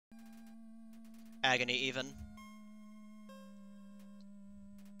Agony even.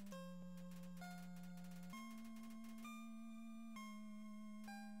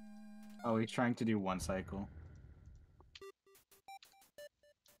 Oh, he's trying to do one cycle.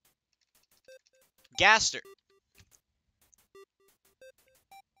 Gaster.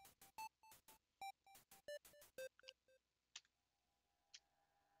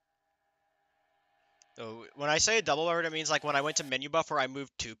 So when I say double buffered, it means like when I went to menu buffer, I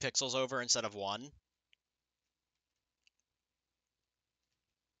moved 2 pixels over instead of 1.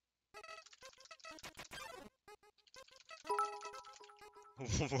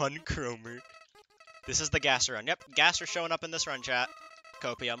 One chromer. This is the Gaster run. Yep, Gaster showing up in this run, chat.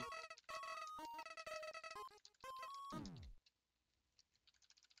 Copium.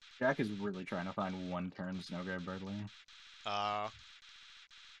 Jack is really trying to find one turn Snow Guy Birdly.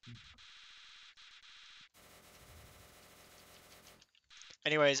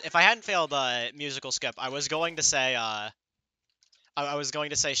 Anyways, if I hadn't failed musical skip, I was going to say I was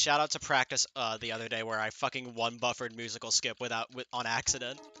going to say shout out to practice the other day where I fucking one buffered musical skip on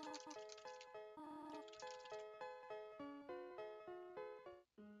accident.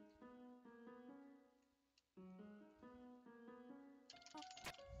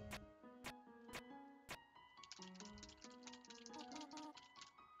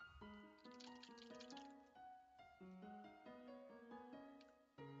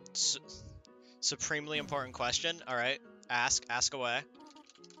 Supremely important question. All right, ask away.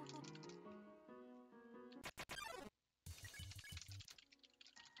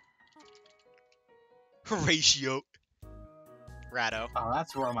 Ratio. Ratto. Oh,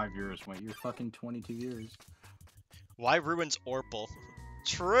 that's where all my viewers went. You're fucking 22 viewers. Why ruins Orpal?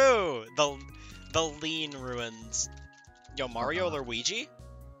 True. The lean ruins. Yo, Mario Luigi?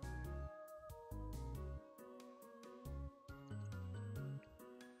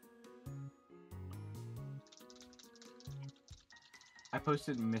 I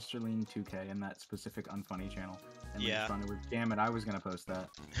posted Mr. Lean 2K in that specific unfunny channel. And Yeah. responded with, damn it, I was gonna post that.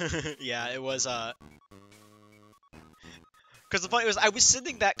 Yeah, it was, Because the point was, I was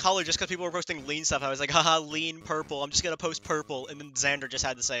sending that color just because people were posting lean stuff. I was like, haha, lean purple. I'm just gonna post purple. And then Xander just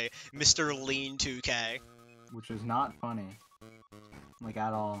had to say, Mr. Lean 2K. Which is not funny. Like,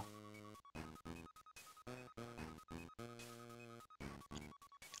 at all.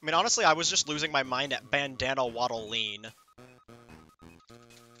 I mean, honestly, I was just losing my mind at Bandana Waddle Lean.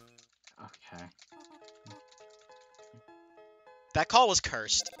 Okay. That call was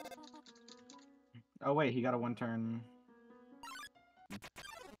cursed. Oh, wait, he got a one-turn...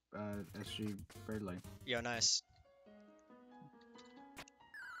 SG Birdly. Yo, nice.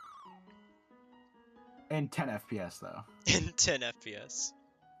 And 10 FPS, though. In 10 FPS.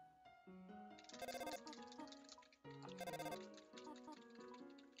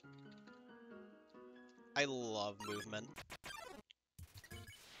 I love movement.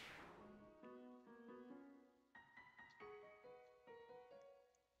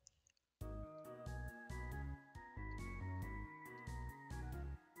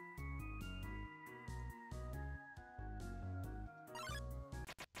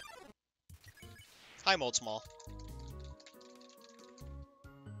 Hi, Mold Small.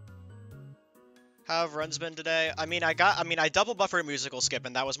 How have runs been today? I mean, I double buffered musical skip,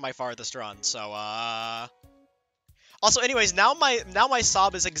 and that was my farthest run, so, Also, anyways, now my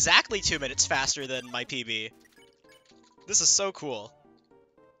sob is exactly 2 minutes faster than my PB. This is so cool.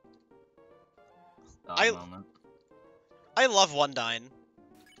 Moment. I love One Dine.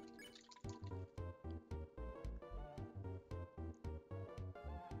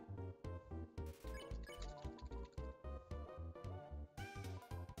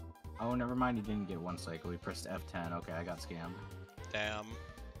 Oh, never mind, he didn't get one cycle. He pressed F10. Okay, I got scammed. Damn.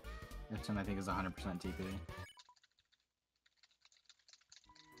 F10, I think, is 100% TP.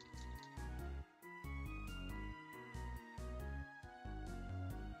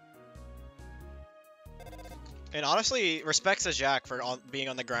 And honestly, respects to Jack for being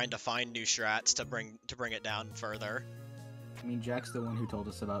on the grind to find new strats to bring it down further. I mean, Jack's the one who told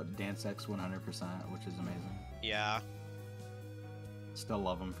us about Dance X 100%, which is amazing. Yeah. Still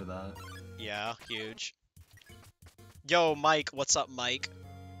love him for that. Yeah, huge. Yo, Mike, what's up, Mike?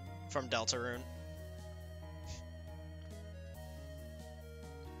 From Deltarune.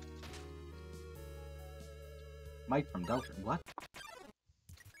 Mike from Deltarune, what?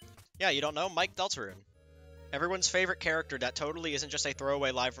 Yeah, you don't know? Mike Deltarune. Everyone's favorite character that totally isn't just a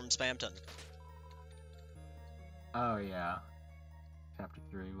throwaway live from Spamton. Oh, yeah. Chapter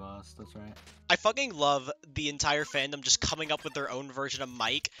 3 boss, that's right. I fucking love the entire fandom just coming up with their own version of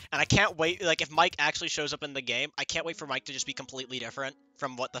Mike, and I can't wait. Like, if Mike actually shows up in the game, I can't wait for Mike to just be completely different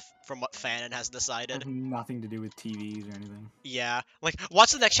from what Fanon has decided. Has nothing to do with TVs or anything. Yeah, like,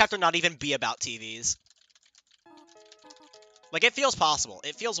 watch the next chapter not even be about TVs. Like, it feels possible.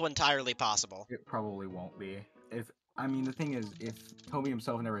 It feels entirely possible. It probably won't be. I mean, the thing is, if Toby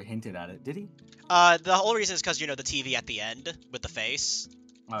himself never hinted at it, did he? The whole reason is because, you know, the TV at the end with the face.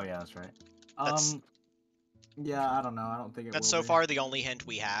 Oh yeah, that's right. That's Yeah, I don't know. I don't think it that's will so be. far the only hint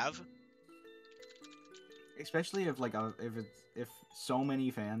we have. Especially if if so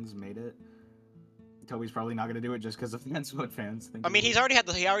many fans made it, Toby's probably not gonna do it just because of what fans think. I mean, he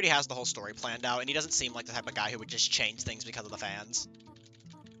already has the whole story planned out, and he doesn't seem like the type of guy who would just change things because of the fans.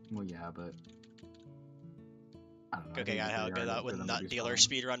 Well, yeah, but I don't know. Okay, I got how good that with Nut Dealer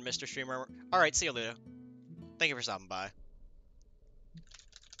speed. speedrun Mr. Streamer. Alright, see you, Ludo. Thank you for stopping by.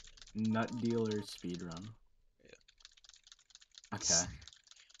 Nut Dealer speedrun. Okay.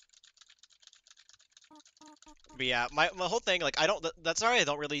 But yeah, my whole thing, like, that's why I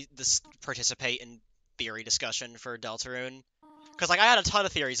don't really participate in theory discussion for Deltarune. Because, like, I had a ton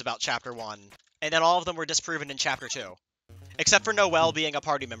of theories about Chapter 1, and then all of them were disproven in Chapter 2. Except for Noelle being a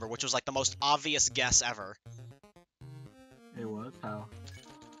party member, which was, like, the most obvious guess ever. It was? How?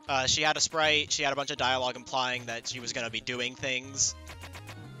 She had a sprite, she had a bunch of dialogue implying that she was gonna be doing things.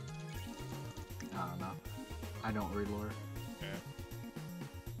 I don't know. I don't read lore. Yeah.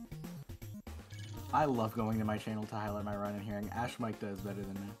 I love going to my channel to highlight my run and hearing Ash Mike does better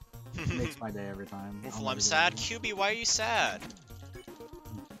than me. It makes my day every time. Well, I'm sad. QB, why are you sad?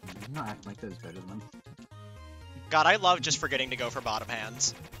 No, Ash Mike does better than him. God, I love just forgetting to go for bottom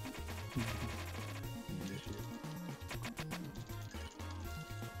hands.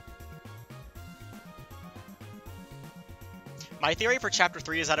 My theory for Chapter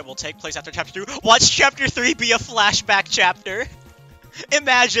 3 is that it will take place after Chapter 2. Watch Chapter 3 be a flashback chapter!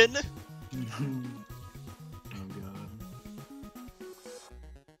 Imagine!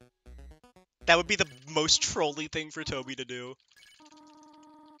 That would be the most trolly thing for Toby to do.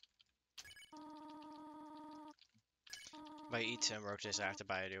 If I eat 10 roaches, I have to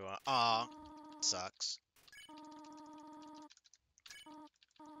buy a new one. Aw, sucks.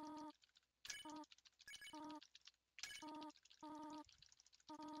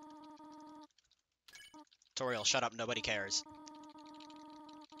 Toriel, shut up, nobody cares.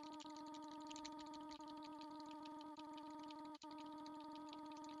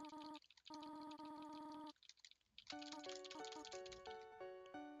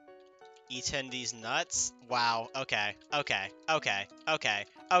 Eating these nuts? Wow, okay, okay, okay, okay,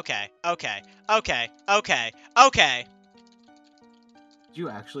 okay, okay, okay, okay, okay! Did you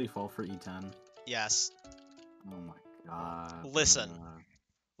actually fall for E10? Yes. Oh my god. Listen. Bruh.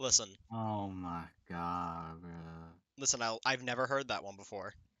 Listen. Oh my god, bruh. Listen, I've never heard that one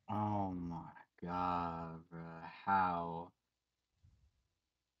before. Oh my god, bruh. How?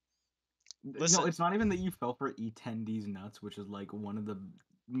 Listen. No, it's not even that you fell for E10D's nuts, which is like one of the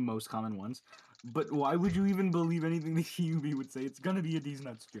most common ones. But why would you even believe anything the QB would say? It's gonna be a D's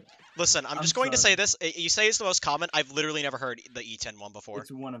nuts joke. Listen, I'm just going to say this. You say it's the most common. I've literally never heard the E10 one before.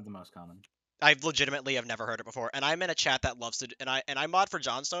 It's one of the most common. I've legitimately have never heard it before, and I'm in a chat that loves to, and I mod for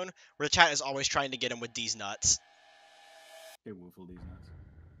Johnstone, where the chat is always trying to get him with D's nuts. Okay, Woofle D's nuts.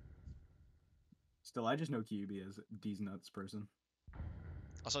 Still, I just know QB as D's nuts person.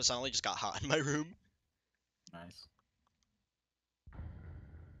 Also, it suddenly just got hot in my room. Nice.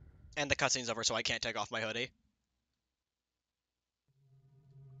 And the cutscene's over, so I can't take off my hoodie.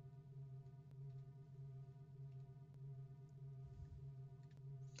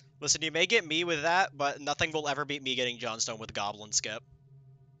 Listen, you may get me with that, but nothing will ever beat me getting Johnstone with Goblin Skip.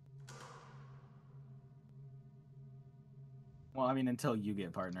 Well, I mean, until you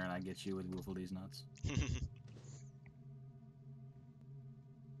get partner and I get you with Woofle D's nuts.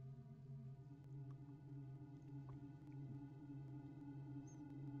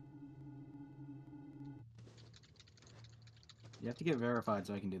 You have to get verified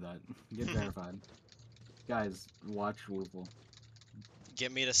so I can do that. Get verified. Guys, watch Woofle.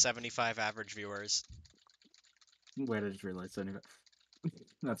 Get me to 75 average viewers. Wait, I just realized 75.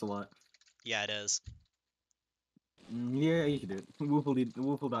 That's a lot. Yeah, it is. Yeah, you can do it.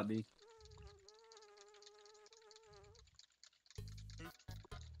 Woofle.d.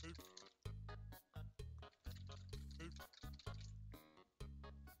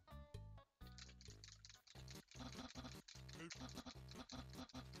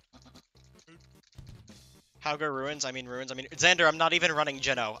 How go ruins? I mean ruins. I mean Xander. I'm not even running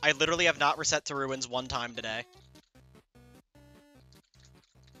Geno. I literally have not reset to ruins one time today.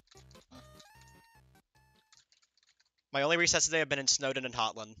 My only resets today have been in Snowdin and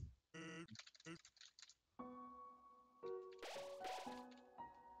Hotland.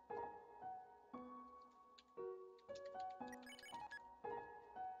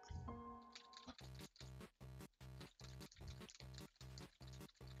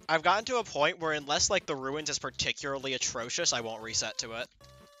 I've gotten to a point where unless like the ruins is particularly atrocious, I won't reset to it.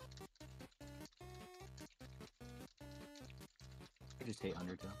 I just hate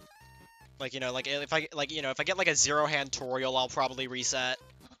Undertale. Like, like if I if I get like a zero hand tutorial, I'll probably reset.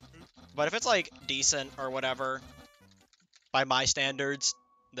 But if it's like decent or whatever by my standards,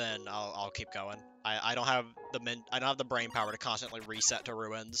 then I'll keep going. I don't have I don't have the brain power to constantly reset to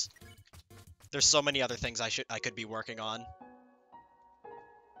ruins. There's so many other things I could be working on.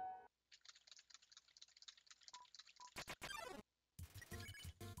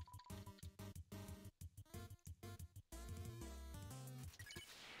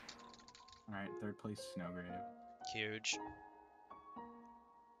 Alright, third place, Snowgrave. Huge.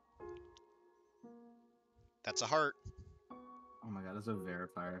 That's a heart. Oh my god, that's a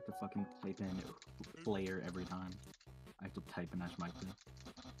verifier. I have to fucking type in player every time. I have to type in that's my thing.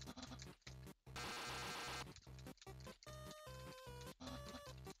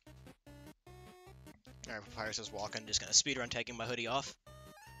 Alright, Papyrus is walking, just gonna speedrun taking my hoodie off.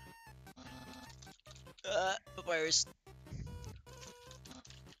 Papyrus.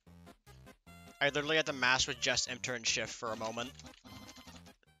 I literally had to mash with just enter and shift for a moment.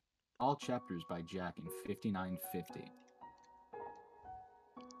 All chapters by Jack in 5950.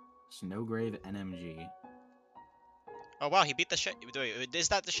 Snowgrave NMG. Oh wow, he beat the Shay. Wait, is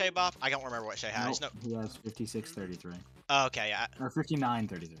that the Shay buff? I don't remember what Shay has. Nope, he has 5633. Oh, okay, yeah. Or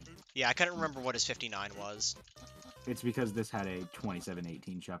 5933. Yeah, I couldn't remember what his 59 was. It's because this had a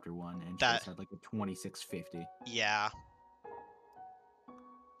 2718 chapter 1 and That- Chase had like a 2650. Yeah.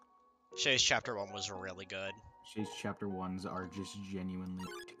 Shay's chapter 1 was really good. Chase chapter 1s are just genuinely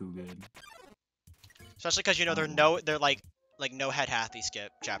too good. Especially because, they're like no head hathy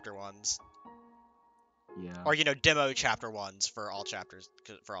skip chapter 1s. Yeah. Or, demo chapter 1s for all chapters,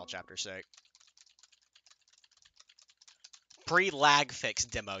 sake. Pre-lag fix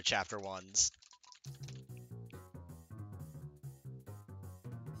demo chapter 1s.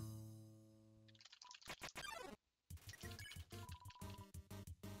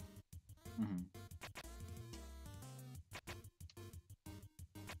 Mhm.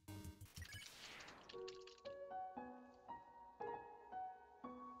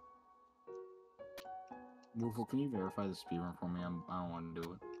 Wolfle, can you verify the speedrun for me? I don't want to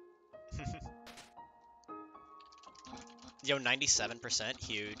do it. Yo, 97%,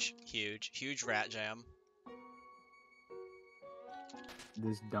 huge rat jam.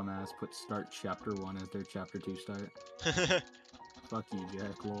 This dumbass put start chapter 1 as their chapter 2 start. Fuck you,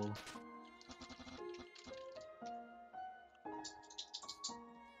 Jack, lol.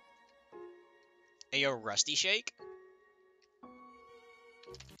 Hey, yo, Rusty Shake?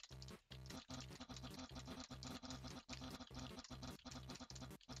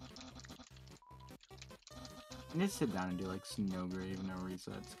 I need to sit down and do like Snowgrave no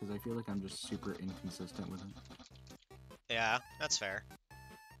resets because I feel like I'm just super inconsistent with it. Yeah, that's fair.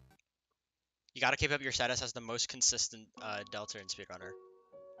 You gotta keep up your status as the most consistent Delta and speedrunner.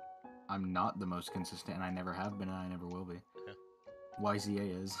 I'm not the most consistent, and I never have been, and I never will be. Yeah.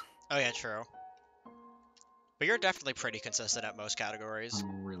 YZA is. Oh yeah, true. But you're definitely pretty consistent at most categories.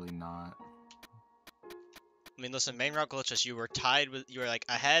 I'm really not. I mean, listen, main route glitches, you were like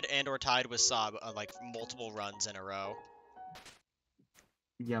ahead and or tied with Sob on like multiple runs in a row.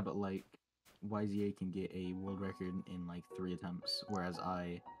 Yeah, but like, YZA can get a world record in like 3 attempts, whereas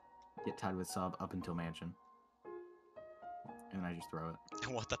I get tied with Sub up until Mansion. And I just throw it.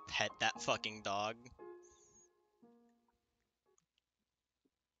 I want to pet that fucking dog.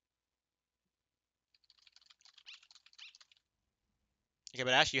 Okay,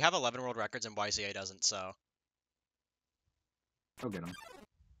 but Ash, you have 11 world records and YZA doesn't, so. I'll get him.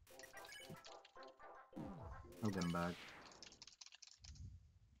 I'll get him back.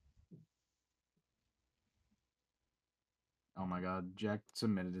 Oh my god, Jack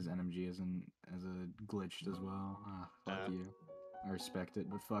submitted his NMG as a glitched as well. Ah, fuck you. I respect it,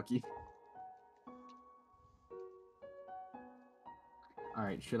 but fuck you.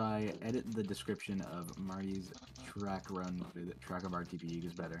 Alright, should I edit the description of Marty's track run so that track of RTP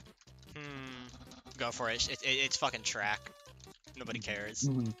is better? Go for it. It's fucking track. Nobody cares.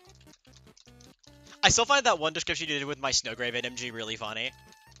 Mhm. I still find that one description you did with my Snowgrave NMG really funny.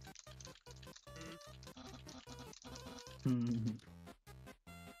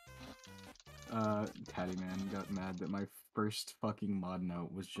 Tatty Man got mad that my first fucking mod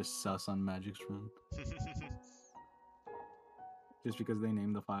note was just sus on Magic's run. just because they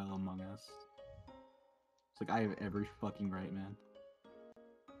named the file Among Us. It's like, I have every fucking right, man.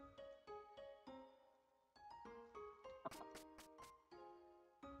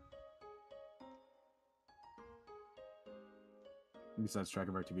 Besides,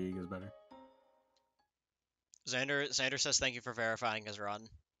 Striker Bar TV is better. Xander says thank you for verifying his run.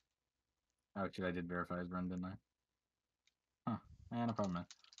 Oh, actually, I did verify his run, didn't I? Huh. Yeah, no problem,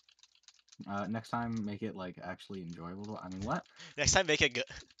 man. Next time, make it, like, actually enjoyable. I mean, what? Next time, make it good.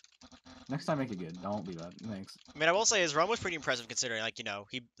 Next time, make it good. Don't be bad. Thanks. I mean, I will say his run was pretty impressive considering, like, you know,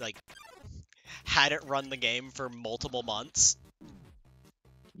 he, like, hadn't run the game for multiple months.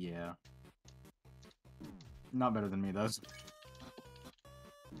 Yeah. Not better than me, though.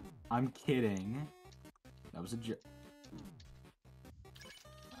 I'm kidding. That was a joke.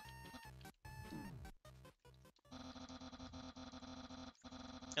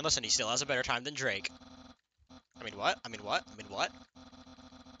 And listen, he still has a better time than Drake. I mean, what? I mean, what? I mean, what?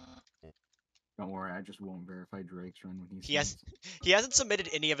 Don't worry, I just won't verify Drake's run when he He has, submits it. he hasn't submitted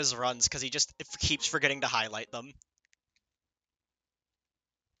any of his runs because he just keeps forgetting to highlight them.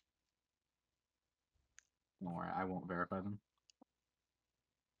 Don't worry, I won't verify them.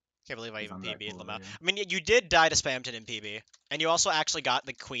 Can't believe I 'Cause even I'm that PB'd cool Lamau. over here. I mean, you did die to Spamton in PB, and you also actually got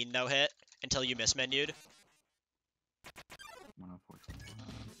the Queen no hit until you mismenued. 104.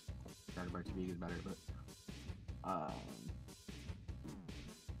 Striker Bar TV is better, but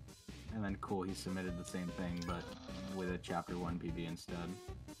and then cool, he submitted the same thing, but with a Chapter 1 PB instead.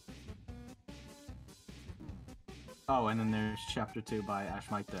 Oh, and then there's Chapter 2 by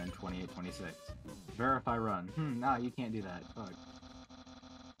Ashmita in 2826. Verify run. Nah, you can't do that. Fuck.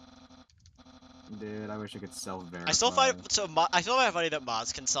 Dude, I wish I could self-verify. I still find I still find it funny that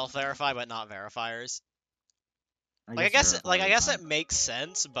mods can self-verify but not verifiers. I guess it makes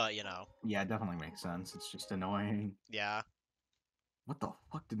sense, but you know. Yeah, it definitely makes sense. It's just annoying. Yeah. What the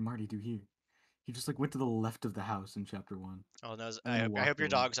fuck did Marty do here? He just like went to the left of the house in Chapter 1. Oh no, And I then hope your walked away.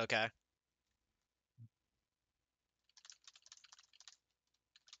 dog's okay.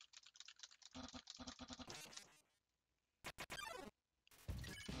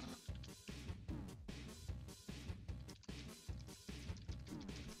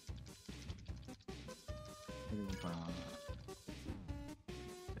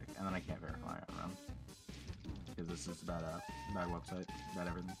 And then I can't verify it around. Because this is bad website, bad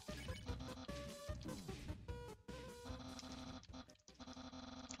everything.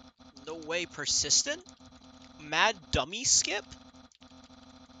 No way, persistent? Mad dummy skip?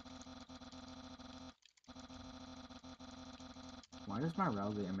 Why does my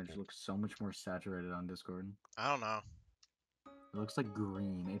Rowley image look so much more saturated on Discord? I don't know. It looks like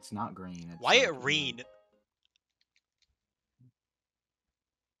green. It's not green. It's Why like it green?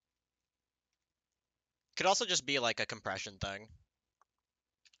 Could also just be like a compression thing.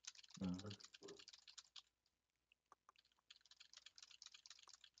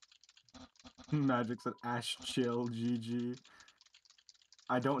 Magic said Ash chill GG.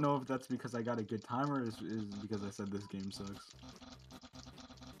 I don't know if that's because I got a good time or is because I said this game sucks.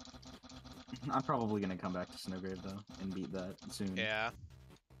 I'm probably gonna come back to Snowgrave though and beat that soon. Yeah.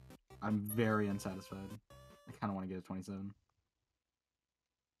 I'm very unsatisfied. I kind of want to get a 27.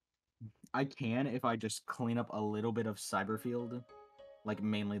 I can if I just clean up a little bit of Cyberfield, like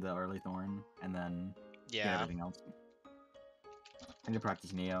mainly the early Thorn, and then get everything else. I need to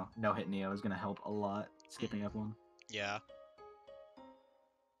practice Neo. No hit Neo is gonna help a lot. Skipping F1. Yeah.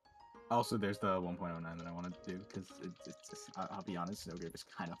 Also, there's the 1.09 that I want to do because it's just, I'll be honest, Snowgrave is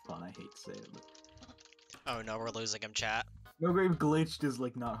kind of fun. I hate to say it, but Oh no, we're losing him, chat. Snowgrave glitched is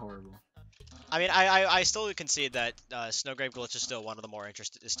like not horrible. I mean, I still concede that Snowgrave Glitch is still one of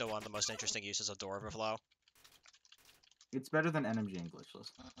the most interesting uses of Door Overflow. It's better than NMG and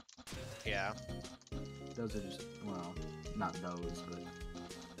Glitchless. Yeah. Those are just, well, not those, but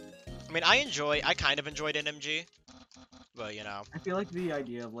I mean, I kind of enjoyed NMG, but you know. I feel like the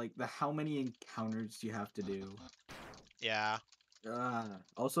idea of like how many encounters you have to do. Yeah.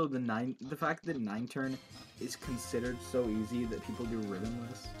 Also the fact that 9 turn is considered so easy that people do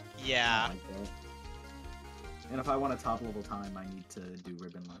ribbonless. Yeah. Like that. And if I want a top level time, I need to do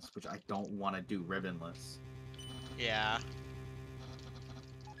ribbonless, which I don't want to do ribbonless. Yeah.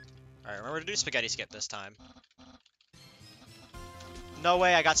 Alright, remember to do spaghetti skip this time. No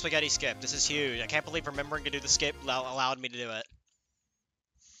way I got spaghetti skip. This is huge. I can't believe remembering to do the skip allowed me to do it.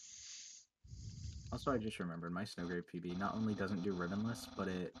 Also, I just remembered my Snowgrave PB not only doesn't do ribbonless, but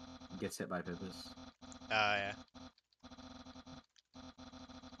it gets hit by Pipis. Oh, yeah.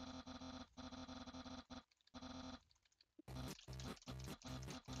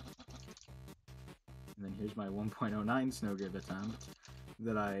 And then here's my 1.09 Snowgrave attempt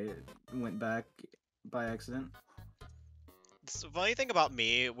that I went back by accident. The funny thing about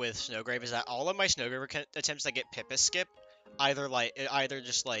me with Snowgrave is that all of my Snowgrave attempts that get Pippa skip either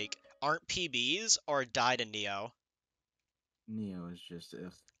just like aren't PBs or died in Neo. Neo is just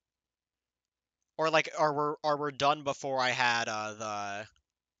if. Or like or we're done before I had the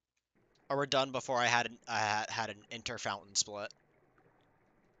or we're done before I had an inter fountain split.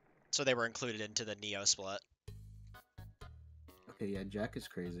 So they were included into the Neo split. Okay, yeah, Jack is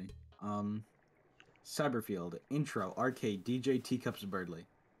crazy. Cyberfield, Intro, Arcade, DJ, Teacups, Birdly.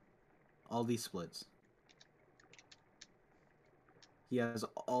 All these splits. He has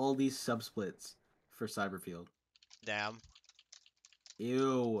all these sub-splits for Cyberfield. Damn.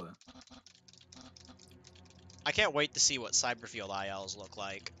 Ew. I can't wait to see what Cyberfield ILs look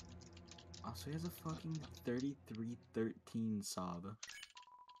like. Also, he has a fucking 3313 sob.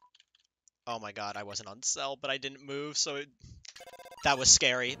 Oh my god, I wasn't on cell, but I didn't move, so that was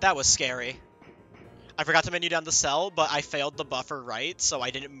scary. That was scary. I forgot to menu down the cell, but I failed the buffer right, so I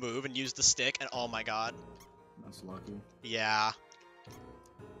didn't move and used the stick, and oh my god. That's lucky. Yeah.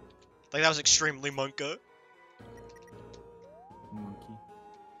 Like, that was extremely monka. Monkey.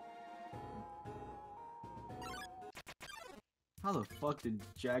 How the fuck did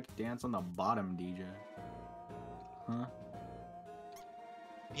Jack dance on the bottom, DJ? Huh?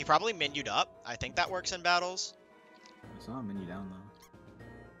 He probably menued up. I think that works in battles. I saw him menu down, though.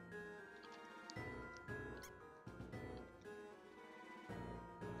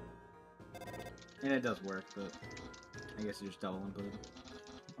 And it does work, but I guess you just double input.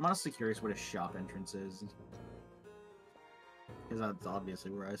 I'm honestly curious what a shop entrance is. Because that's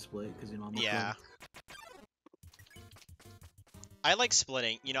obviously where I split, because, you know, I'm a Yeah. I like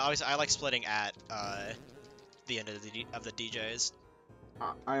splitting. You know, I like splitting at the end of the DJs.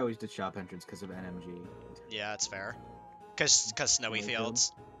 I always did shop entrance because of NMG. Yeah, that's fair. Cause snowy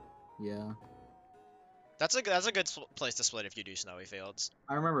fields. Yeah. That's a good place to split if you do snowy fields.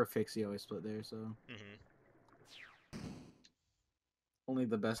 I remember Fixie always split there, so. Only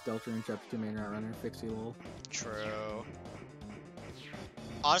the best Delta and Chapter 2 main route runner, Fixie lol. True.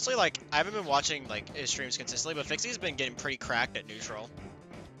 Honestly, like, I haven't been watching, like, his streams consistently, but Fixie's been getting pretty cracked at neutral.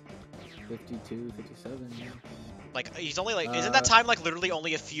 52, 57, yeah. Like, he's only, like, isn't that time, like, literally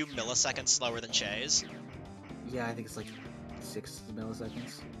only a few milliseconds slower than Chase? Yeah, I think it's, like, 6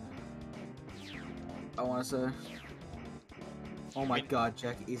 milliseconds. I want to say. Oh my god,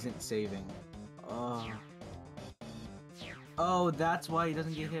 Jack isn't saving. Oh, that's why he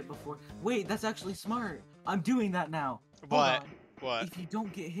doesn't get hit before. Wait, that's actually smart. I'm doing that now. What? What? If you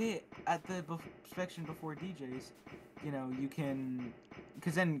don't get hit at the section before DJs, you know, you can...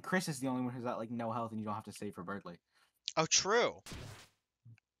 Because then Chris is the only one who's at, like, no health and you don't have to save for Birdly. Oh, true.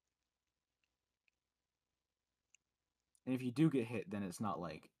 And if you do get hit, then it's not,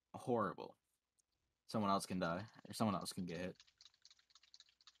 like, horrible. Someone else can die, or someone else can get hit.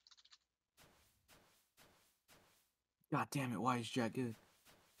 God damn it, why is Jack good?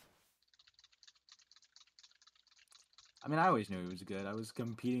 I mean, I always knew he was good. I was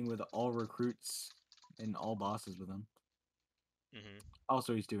competing with all recruits and all bosses with him.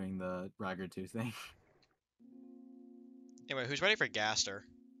 Also, he's doing the Ragged 2 thing. Anyway, who's ready for Gaster?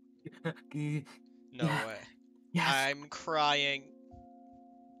 No Yeah. way. Yes. I'm crying.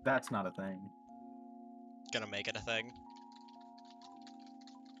 That's not a thing. Gonna make it a thing.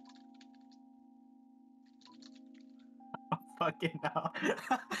 Oh, fucking hell.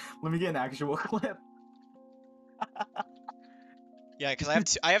 Let me get an actual clip. Yeah,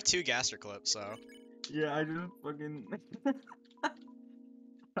 because I have two Gaster clips, so. Yeah, I just fucking.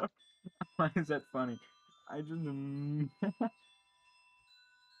 Why is that funny? I just.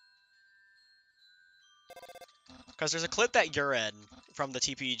 Because there's a clip that you're in from the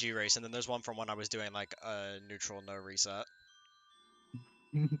TPEG race, and then there's one from when I was doing like a neutral no reset.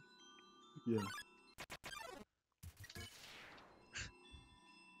 Yeah.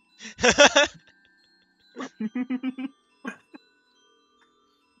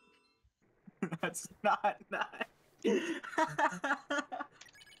 That's not nice.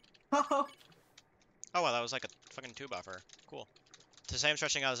 Oh. Oh wow, that was like a fucking 2 buffer. Cool. To say I'm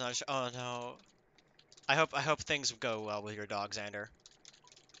stretching out is not. Oh no. I hope things go well with your dog, Xander.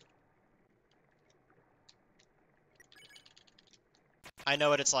 I know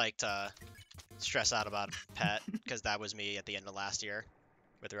what it's like to stress out about a pet, because that was me at the end of last year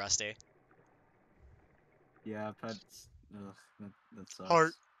with Rusty. Yeah, pets. Ugh, that sucks.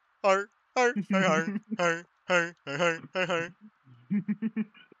 Heart, heart, heart, heart, heart, heart, heart, heart, heart, heart.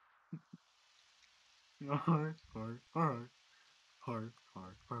 Heart, heart, heart, heart,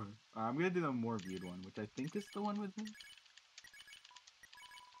 heart, heart. I'm gonna do the more viewed one, which I think is the one with me.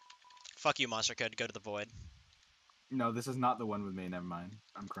 Fuck you, Monster Kid. Go to the void. No, this is not the one with me. Never mind.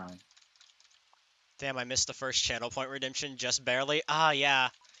 I'm crying. Damn, I missed the first channel point redemption just barely. Ah, yeah.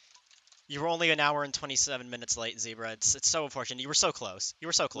 You were only an hour and 27 minutes late, Zebra. It's so unfortunate. You were so close. You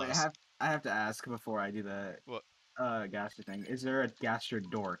were so Wait, close. I have to ask before I do the What? Gaster thing. Is there a Gaster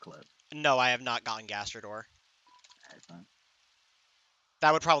door clip? No, I have not gotten Gastrodor. Alright, fine.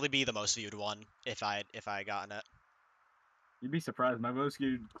 That would probably be the most viewed one if I had gotten it. You'd be surprised. My most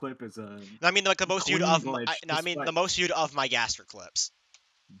viewed clip is a. I mean, like the most viewed clean of. glitch. I mean, the most viewed of my Gaster clips.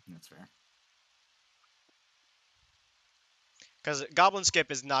 That's fair. Because Goblin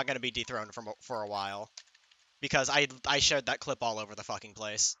Skip is not going to be dethroned for a while. Because I shared that clip all over the fucking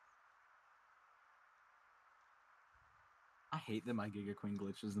place. I hate that my Giga Queen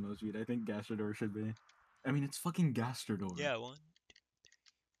glitch is the most viewed. I think Gastrodor should be. I mean, it's fucking Gastrodor. Yeah, one.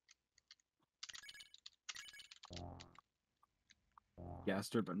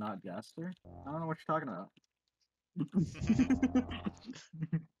 Gaster, but not Gaster? I don't know what you're talking about.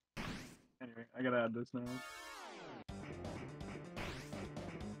 Anyway, I gotta add this now.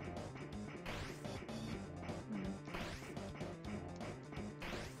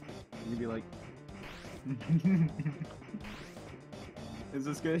 You'd be like... Is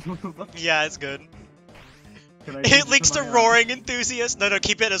this good? Yeah, it's good. It links to Roaring Enthusiast. No,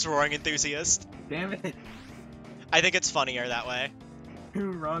 keep it as Roaring Enthusiast. Damn it. I think it's funnier that way.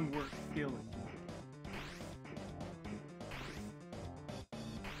 Wrong word. Killing.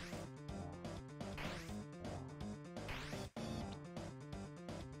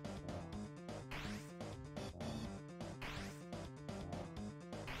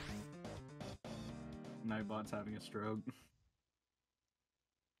 Nightbot's having a stroke.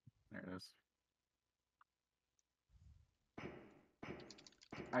 There it is.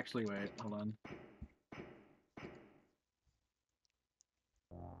 Actually, wait, hold on.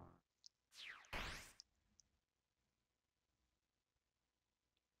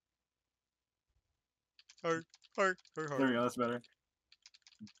 There we go, that's better.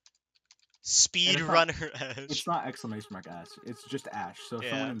 Speedrunner Ash. It's not exclamation mark Ash, it's just Ash. So if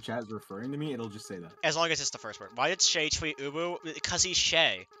someone in chat is referring to me, it'll just say that. As long as it's the first word. Why did Shay tweet Ubu? Because he's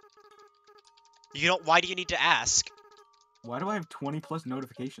Shay. Why do you need to ask? Why do I have 20 plus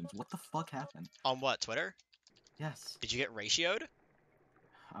notifications? What the fuck happened? On what, Twitter? Yes. Did you get ratioed?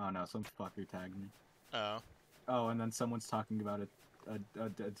 Oh no, some fucker tagged me. Oh. Oh, and then someone's talking about a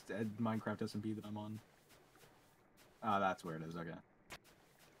Minecraft SMP that I'm on. Oh, that's where it is, okay.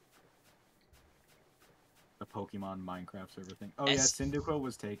 The Pokemon Minecraft server thing. Oh yeah, Cyndaquil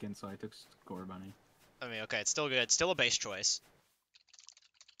was taken, so I took Score Bunny. I mean, okay, it's still good. Still a base choice.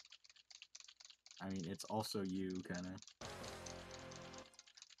 I mean, it's also you, kinda.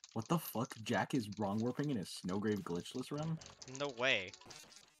 What the fuck? Jack is wrong warping in his Snowgrave glitchless run? No way.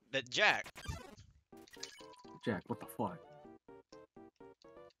 But Jack. Jack, what the fuck?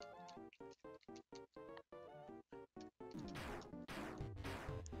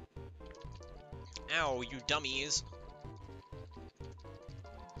 Ow, you dummies.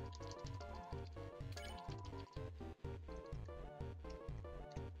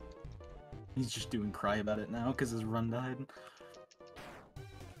 He's just doing cry about it now because his run died.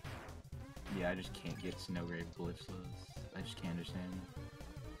 Yeah, I just can't get Snowgrave glitchless. I just can't understand.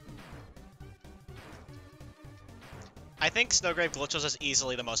 I think Snowgrave glitchless is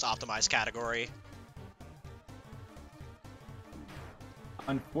easily the most optimized category.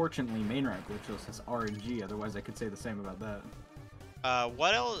 Unfortunately, main route glitchless has RNG, otherwise I could say the same about that.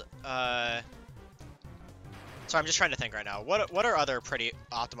 What else? Sorry, I'm just trying to think right now. What are other pretty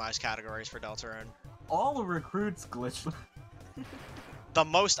optimized categories for Deltarune? All recruits glitchless. The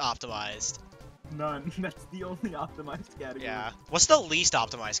most optimized. None. That's the only optimized category. Yeah. What's the least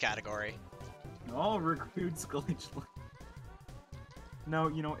optimized category? All recruits glitchless. No,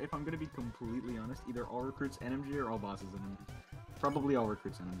 you know, if I'm gonna be completely honest, either all recruits NMG or all bosses NMG. Probably all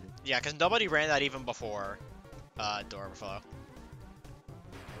recruits NMG. Yeah, because nobody ran that even before Dormiflow.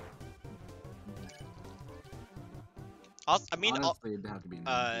 Honestly, it'd have to be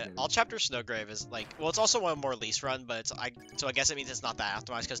all chapter Snowgrave is like, well, it's also one more least run, but so I guess it means it's not that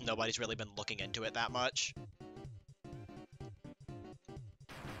optimized because nobody's really been looking into it that much.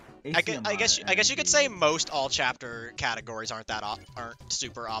 I guess you could say most all chapter categories aren't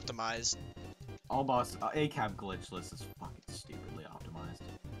super optimized. All boss ACAB glitchless is fucking stupidly optimized.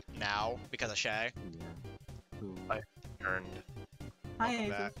 Now because of Shay. Yeah. Who? I turned. Welcome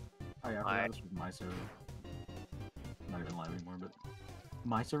back. Oh yeah, I forgot this was my server. I'm not even live anymore, but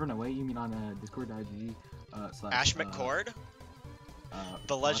my server. No way, you mean on Discord.gg / Ash McCord?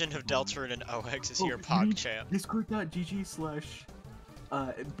 The Legend of Pokemon. Deltarune and OX is Oh, here, you need PogChamp. discord.gg slash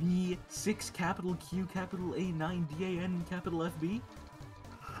B6 capital Q capital A9 DAN capital FB?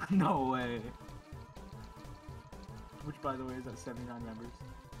 No way. Which, by the way, is at 79 members.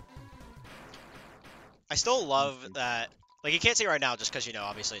 I still love that. Like, you can't see right now just because, you know,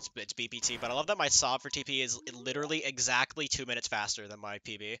 obviously it's BPT, but I love that my sob for TP is literally exactly 2 minutes faster than my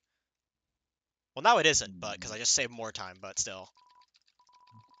PB. Well, now it isn't, but because I just saved more time, but still.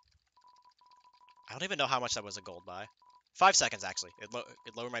 I don't even know how much that was a gold by. 5 seconds, actually.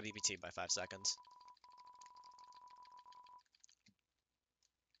 It lowered my BPT by 5 seconds.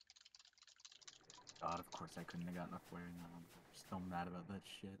 God, of course I couldn't have gotten a flare now. I'm still mad about that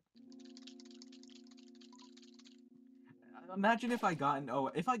shit. Imagine if I got an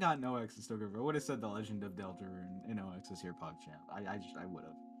OX in Stoker, I would have said the Legend of Deltarune in OX is here, PogChamp. I would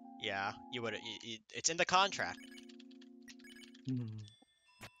have. Yeah, you would. It's in the contract.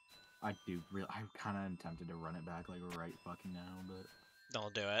 I do. I'm kind of tempted to run it back like right fucking now, but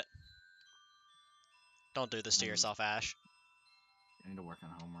Don't do it. Don't do this to yourself, Ash. I need to work on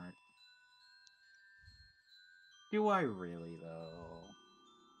homework. Do I really though?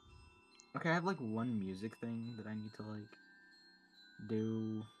 Okay, I have like one music thing that I need to like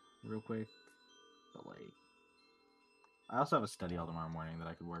do real quick, but like I also have a study hall tomorrow morning that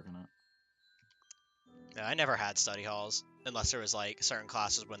I could work on it. Yeah, I never had study halls unless there was like certain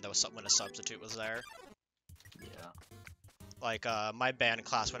classes when when a substitute was there. Yeah. Like my band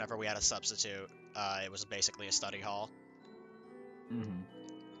class, whenever we had a substitute, it was basically a study hall. Mm-hmm.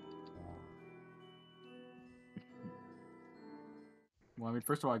 Well, I mean,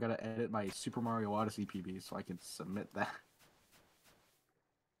 first of all, I gotta edit my Super Mario Odyssey PB so I can submit that.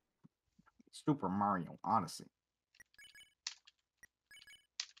 Super Mario Odyssey.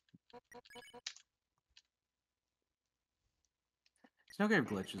 Snowgrave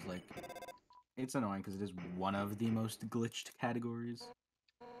Glitch is like, it's annoying because it is one of the most glitched categories.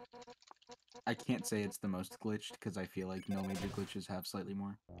 I can't say it's the most glitched because I feel like no major glitches have slightly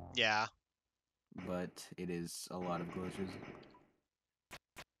more. Yeah. But it is a lot of glitches.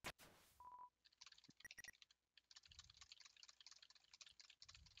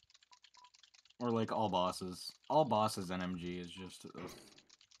 Or like all bosses. All bosses NMG is just...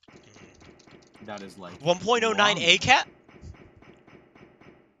 that is like... 1.09 ACAT?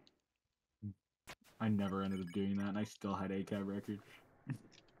 I never ended up doing that and I still had ACAT record.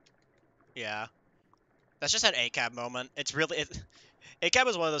 Yeah. That's just an ACAB moment. It's really... ACAB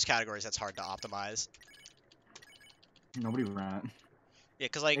is one of those categories that's hard to optimize. Nobody ran it. Yeah,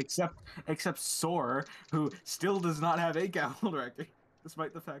 because like... Except Soar, who still does not have ACAB world record,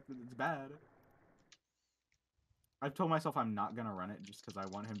 despite the fact that it's bad. I've told myself I'm not gonna run it just because I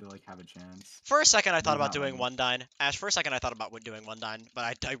want him to like have a chance. For a second, I But thought he's about not doing running. one dine. Ash, for a second, I thought about doing one dine,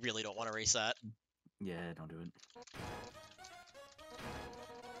 but I really don't want to reset. Yeah, don't do it.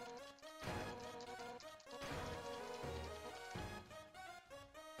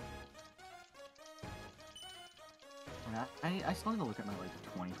 I still need to look at my like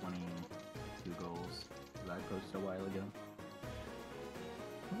 2022 goals that I posted a while ago.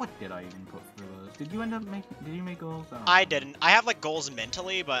 What did I even put for those? Did you end up make? Did you make goals? I didn't. I have like goals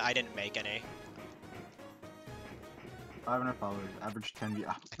mentally, but I didn't make any. 500 followers, average 10 views.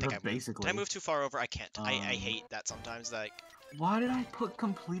 Basically. Did I move too far over? I can't. I hate that sometimes. Like. Why did I put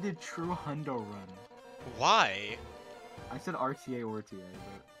completed true hundo run? Why? I said RTA or TA,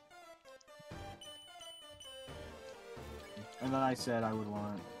 but. And then I said I would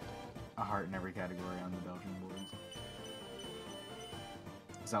want a heart in every category on the Belgian boards.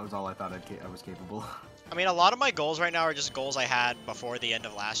 Because that was all I thought I was capable. I mean, a lot of my goals right now are just goals I had before the end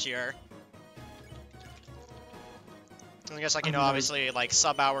of last year. I guess, like, you know, obviously, like,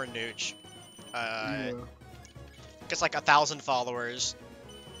 sub-hour nooch. Yeah. Gets, like, 1,000 followers.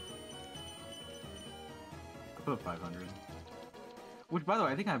 I put 500. Which, by the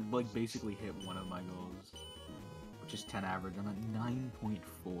way, I think I've, like, basically hit one of my goals. Which is 10 average. I'm at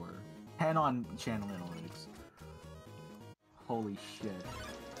 9.4. 10 on channel analytics. Holy shit.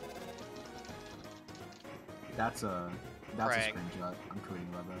 That's a screenshot. I'm tweeting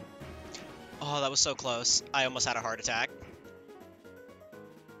about that. Oh, that was so close. I almost had a heart attack.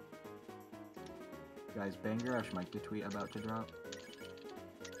 Guys, Banger Ash Mike the tweet about to drop.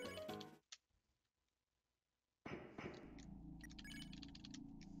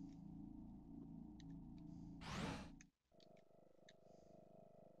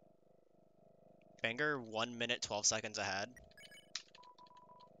 Banger 1 minute 12 seconds ahead.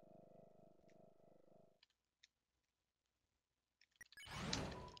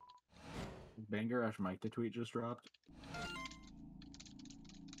 Banger Ash Mike the tweet just dropped.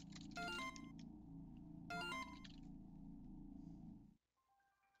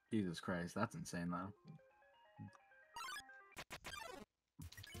 Jesus Christ, that's insane though.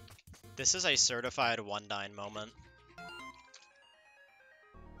 This is a certified 1-9 moment.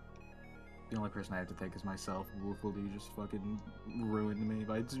 The only person I have to thank is myself. Wolfie just fucking ruined me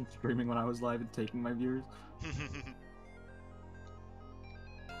by screaming when I was live and taking my viewers.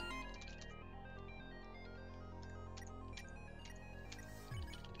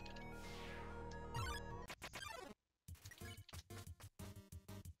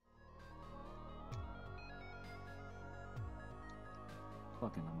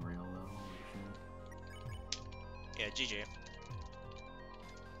 Fucking unreal though. Holy shit. Yeah, GG.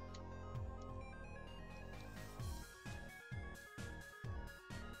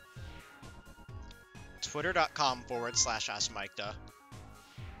 Twitter.com/AskMikeDuh.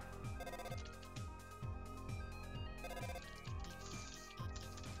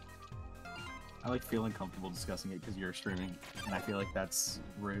 I like feeling comfortable discussing it because you're streaming, and I feel like that's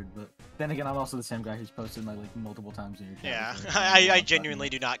rude. But then again, I'm also the same guy who's posted my like multiple times in your chat. Yeah, I genuinely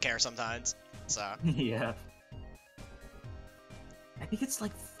do not care sometimes. So. Yeah. I think it's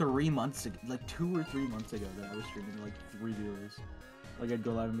like 3 months ago, like 2 or 3 months ago that I was streaming like 3 viewers. Like I'd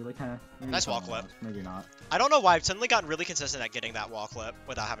go live and be like, huh, nice wall clip. Maybe not. I don't know why I've suddenly gotten really consistent at getting that wall clip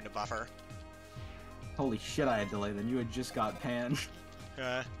without having to buffer. Holy shit, I had delay then. You had just got panned.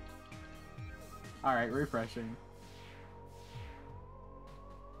 Alright, refreshing.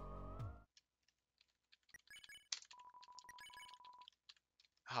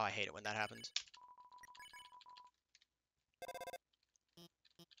 Oh, I hate it when that happens.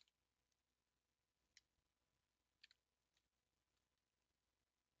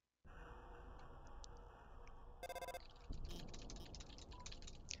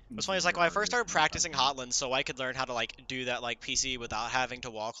 What's funny is like when I first started practicing Hotland, so I could learn how to like do that like PC without having to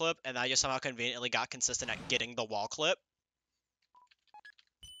wall clip, and I just somehow conveniently got consistent at getting the wall clip.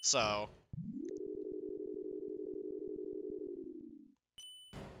 So.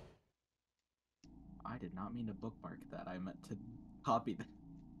 I did not mean to bookmark that. I meant to copy that.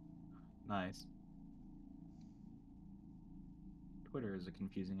 Nice. Twitter is a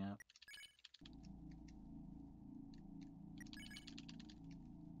confusing app.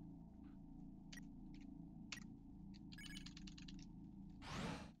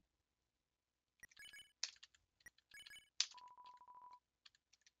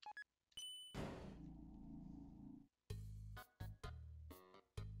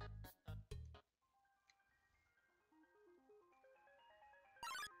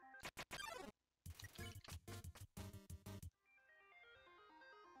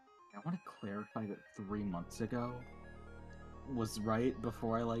 I want to clarify that 3 months ago was right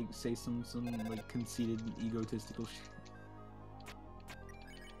before I like say some like conceited egotistical shit.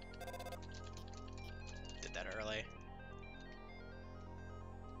 Did that early.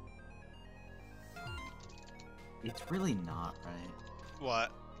 It's really not right.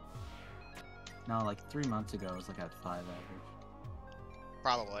 What? No, like 3 months ago it was like at 5 average.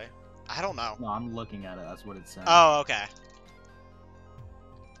 Probably. I don't know. No, I'm looking at it. That's what it says. Oh, okay.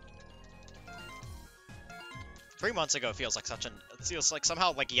 3 months ago feels like such an. It feels like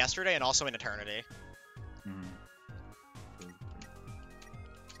somehow like yesterday and also an eternity.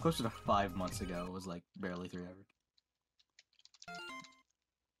 Closer to 5 months ago, it was like barely 3 average.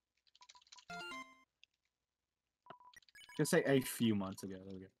 Just say a few months ago.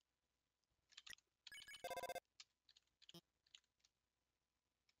 There we go.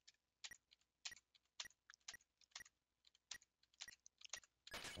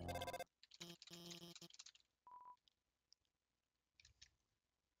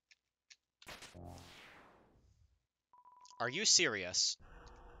 Are you serious?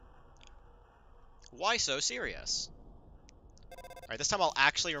 Why so serious? Alright, this time I'll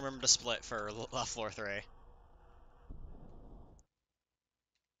actually remember to split for floor 3.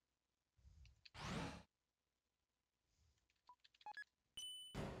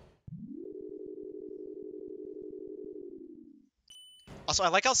 Also, I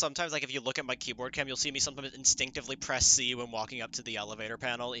like how sometimes, like, if you look at my keyboard cam, you'll see me sometimes instinctively press C when walking up to the elevator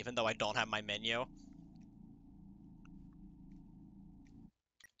panel, even though I don't have my menu.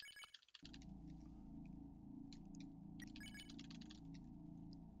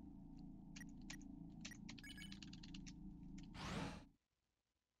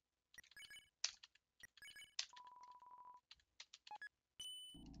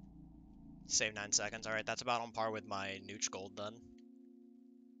 Save 9 seconds. Alright, that's about on par with my Nooch Gold then.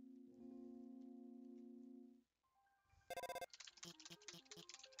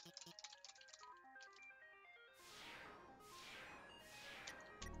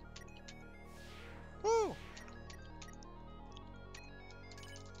 Woo!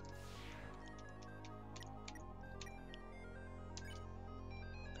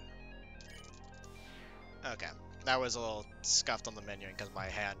 Okay. That was a little scuffed on the menu because my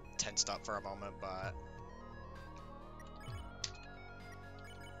hand tensed up for a moment, but...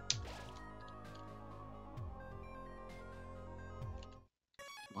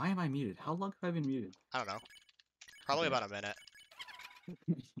 Why am I muted? How long have I been muted? I don't know. Probably Okay. about a minute.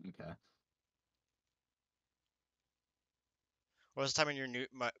 Okay. What was the time in your new...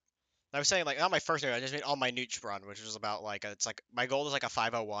 I was saying, like, not my first newt, I just made all my newts run, which was about, like, it's like... My goal was, like, a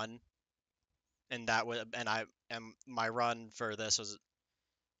 501. And that was... And my run for this was...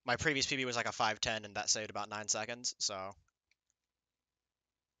 My previous PB was, like, a 510, and that saved about 9 seconds, so...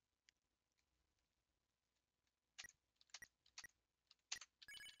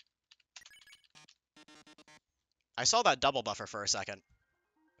 I saw that double buffer for a second.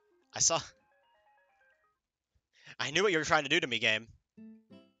 I saw... I knew what you were trying to do to me, game.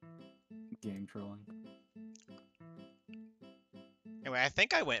 Game trolling. Anyway, I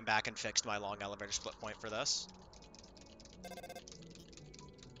think I went back and fixed my long elevator split point for this.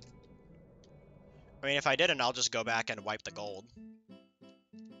 I mean, if I didn't, I'll just go back and wipe the gold.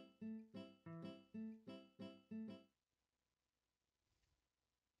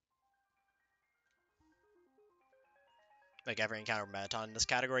 Like every encounter Metaton in this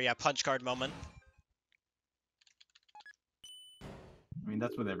category. Yeah, punch card moment. I mean,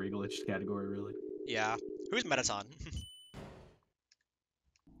 that's with every glitch category, really. Yeah. Who's Metaton?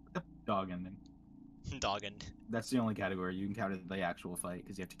 Dog ending. Dog end. That's the only category you encounter the actual fight,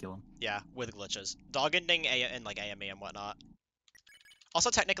 because you have to kill him. Yeah, with glitches. Dog ending and like AME and whatnot. Also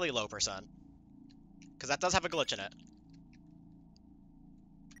technically low percent. Because that does have a glitch in it.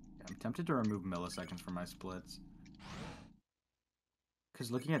 Yeah, I'm tempted to remove milliseconds from my splits.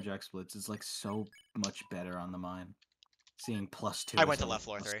 Because looking at Jack splits is like so much better on the mine. Seeing +2. I went to left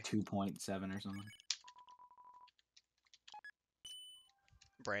floor plus 3. 2.7 or something.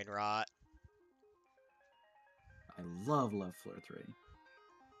 Brain rot. I love left floor 3.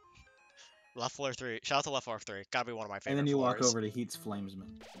 Left floor 3. Shout out to left floor 3. Gotta be one of my favorite And then you floors. walk over to Heat's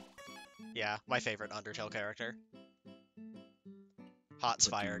Flamesman. Yeah, my favorite Undertale character. Hot's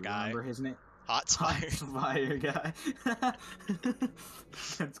But do fire you guy. remember his name? Hot's fire. Hot's fire guy.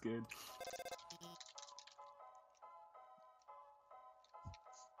 That's good.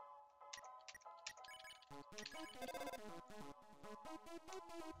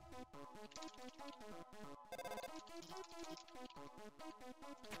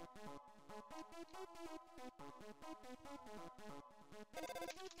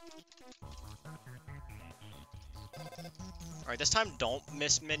 Alright, this time don't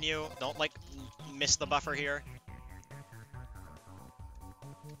miss menu. Don't, like, miss the buffer here.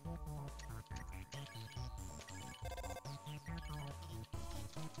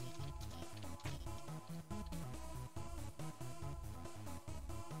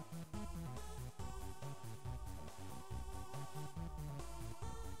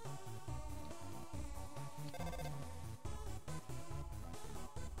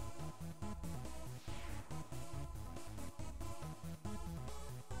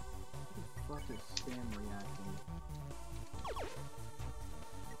 What is Stan reacting?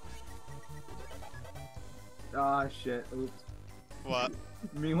 Ah, shit. Oops. What?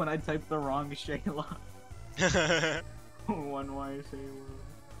 Me when I typed the wrong Shayla. One Y Shayla.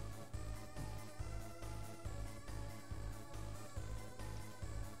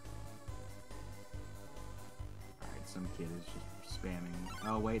 Alright, some kid is just spamming.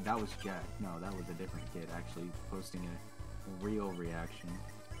 Oh wait, that was Jack. No, that was a different kid actually posting a real reaction.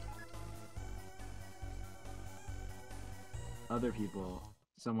 Other people,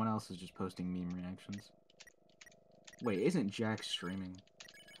 someone else is just posting meme reactions. Wait, isn't Jack streaming?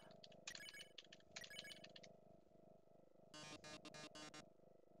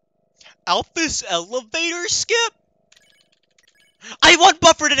 Alphys elevator skip? I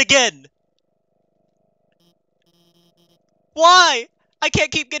one-buffered it again! Why? I can't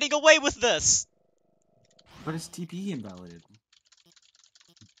keep getting away with this! But it's TP invalidated.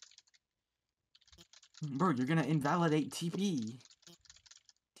 Bro, you're gonna invalidate TP.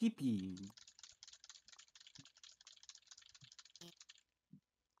 TP.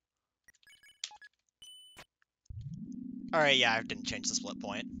 Alright, yeah, I didn't change the split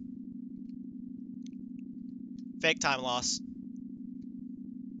point. Fake time loss.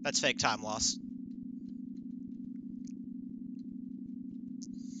 That's fake time loss.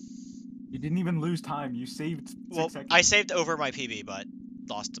 You didn't even lose time. You saved 6 seconds. I saved over my PB, but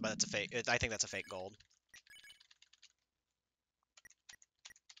lost. But that's a fake. I think that's a fake gold.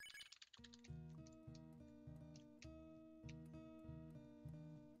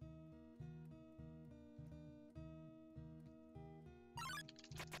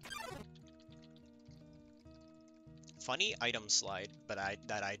 Funny item slide, but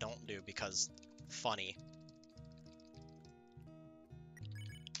that I don't do because funny.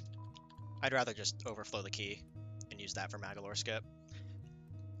 I'd rather just overflow the key and use that for Magalore skip.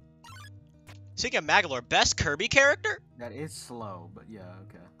 Speaking of Magalore, best Kirby character? That is slow, but yeah,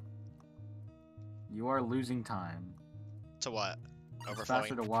 okay. You are losing time. To what? It's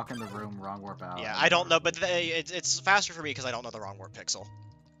faster to walk in the room, wrong warp out. Yeah, I don't know, but it's faster for me because I don't know the wrong warp pixel.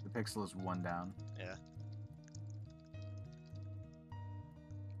 The pixel is 1 down. Yeah.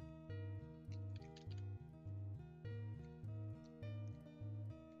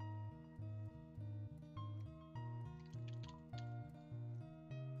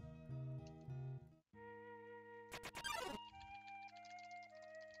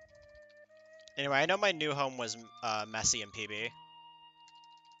 Anyway, I know my new home was messy in PB.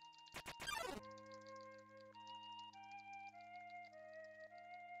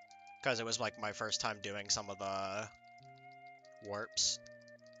 Because it was like my first time doing some of the warps.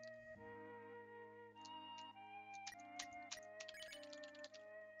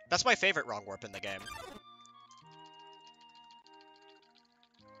 That's my favorite wrong warp in the game.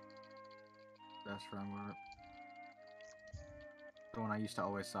 Best wrong warp. The one I used to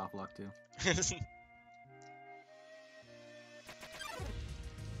always soft lock to.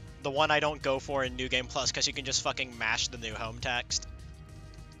 The one I don't go for in New Game Plus because you can just fucking mash the new home text.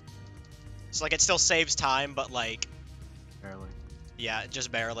 So like it still saves time, but like... Barely. Yeah,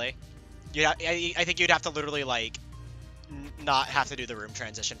 just barely. I think you'd have to literally like not have to do the room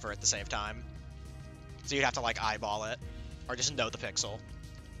transition for it to save time. So you'd have to like eyeball it. Or just know the pixel.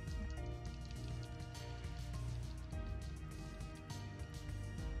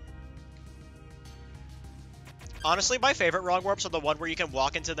 Honestly, my favorite wrong warps are the one where you can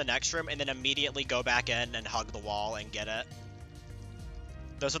walk into the next room and then immediately go back in and hug the wall and get it.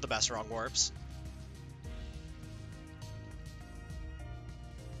 Those are the best wrong warps.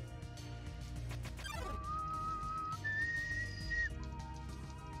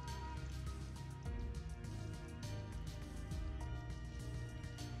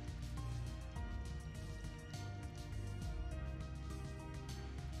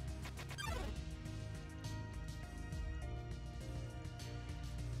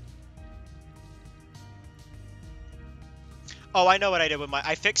 Oh, I know what I did with my...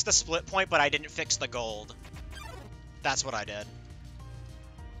 I fixed the split point, but I didn't fix the gold. That's what I did.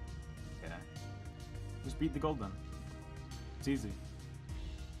 Yeah. Just beat the gold then. It's easy.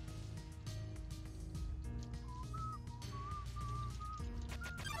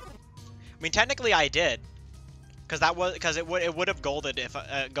 I mean, technically I did. Because it would have golded if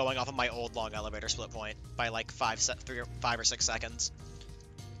going off of my old long elevator split point by like 5 or 6 seconds.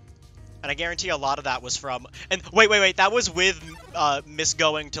 And I guarantee a lot of that was from... And wait, that was with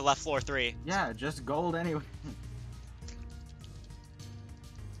misgoing to left floor 3. Yeah, just gold anyway.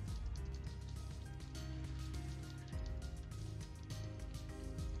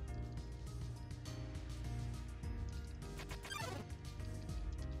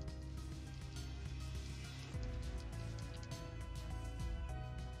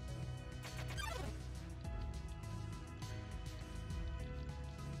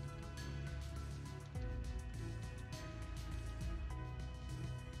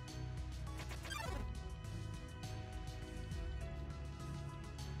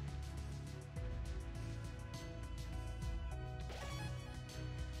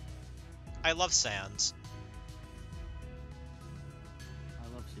 I love Sans.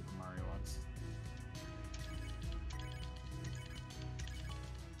 I love Super Mario ones.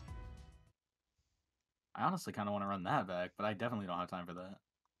 I honestly kind of want to run that back, but I definitely don't have time for that.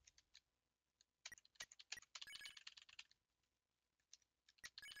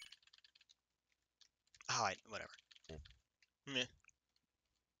 Oh, whatever. Meh.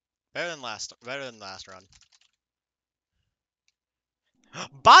 Better than last run.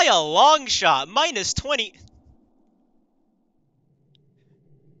 By a long shot, minus 20.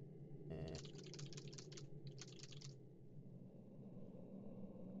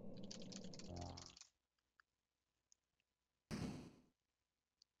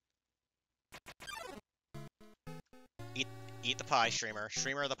 Eat the pie, streamer.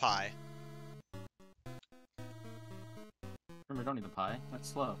 Streamer of the pie. Remember, don't eat the pie. That's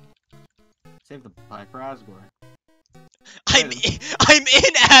slow. Save the pie for Asgore. I'm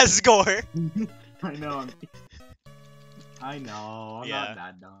in Asgore. I know. I'm not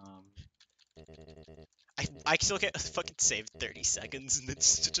that dumb. I still can't fucking save 30 seconds and it's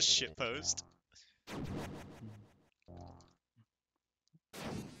such a shitpost.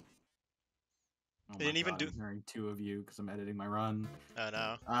 Oh They didn't even do. I'm hearing 2 of you because I'm editing my run. Oh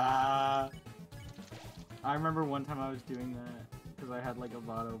no. I remember one time I was doing that because I had like a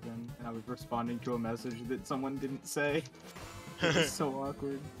bot open and I was responding to a message that someone didn't say. It was so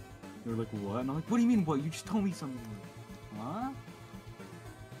awkward. They were like, "What?" And I'm like, "What do you mean, what? You just told me something." Huh?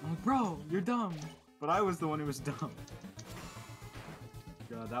 I'm like, "Bro, you're dumb." But I was the one who was dumb.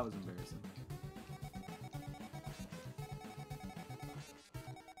 God, that was embarrassing.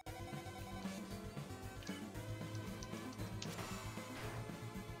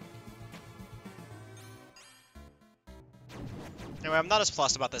 Anyway, I'm not as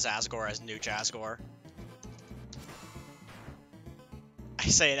plussed about this Asgore as New Asgore. I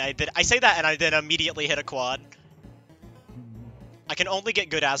say that and I then immediately hit a quad. I can only get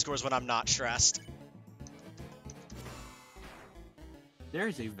good Asgores when I'm not stressed. There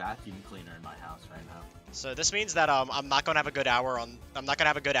is a vacuum cleaner in my house right now. So this means that I'm not gonna have a good Asgore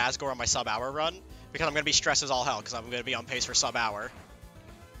on my sub-hour run because I'm gonna be stressed as all hell because I'm gonna be on pace for sub-hour.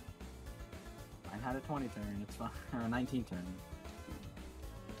 I had a 20 turn. It's fine. Or a 19 turn.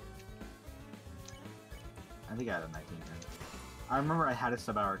 I think I had a 19 turn. I remember I had a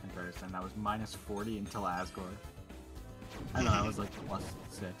sub-hour comparison. That was minus 40 until Asgore. I know, I was like plus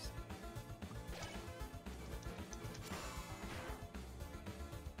 6.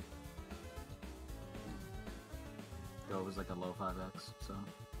 So it was like a low 5x, so.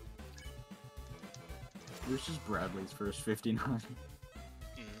 It was just Bradley's first 59.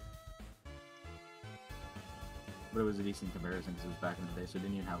 But it was a decent comparison because it was back in the day, so it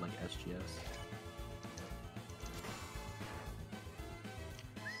didn't even have like SGS.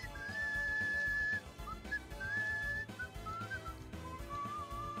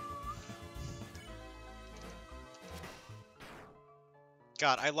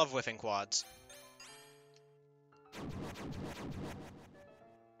 God, I love whiffing quads.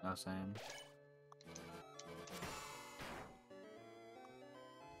 No, same.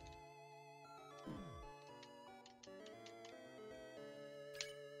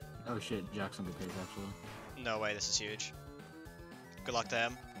 Oh shit, Jackson good pace actually. No way, this is huge. Good luck to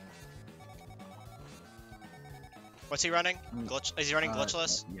him. What's he running? Glitch? Is he running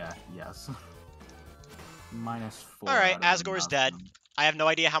glitchless? Yeah, yes. Minus 4. Alright, Asgore's dead. I have no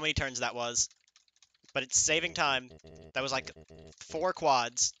idea how many turns that was. But it's saving time. That was like 4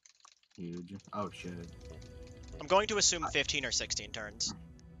 quads. Huge. Oh shit. I'm going to assume 15 or 16 turns.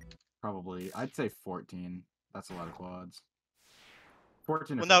 Probably. I'd say 14. That's a lot of quads.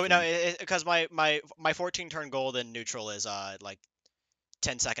 14 or Well, 15. no, because my 14 turn gold in neutral is like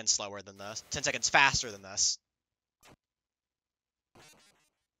 10 seconds slower than this. 10 seconds faster than this.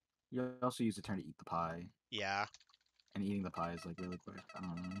 You also use a turn to eat the pie. Yeah. And eating the pie is like really quick. I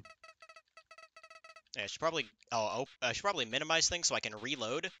don't know. Yeah, I should probably minimize things so I can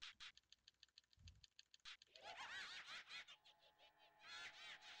reload.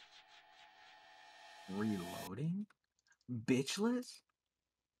 Reloading? Bitchless?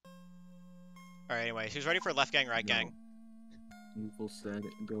 Alright, anyway, who's ready for left gang, right gang? Evil said,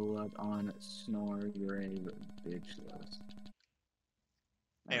 go up on Snore Grave, bitchless.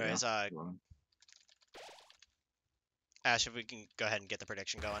 Anyways, Ash, if we can go ahead and get the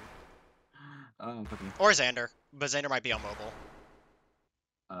prediction going. Or Xander, but Xander might be on mobile.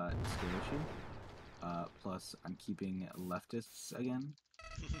 Skill issue. Plus, I'm keeping leftists again.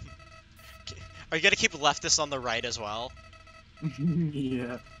 Are you gonna keep leftists on the right as well?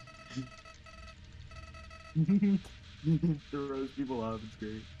 Yeah. Throws people off, it's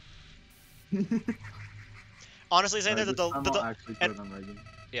great. Honestly, Xander,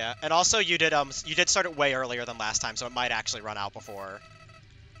 yeah, and also you did start it way earlier than last time, so it might actually run out before.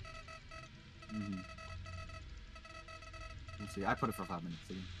 Let's see. I put it for 5 minutes.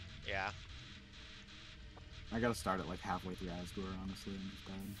 See? Yeah. I gotta start it like halfway through Asgore, honestly.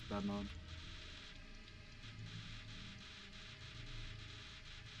 I'm just bad mode.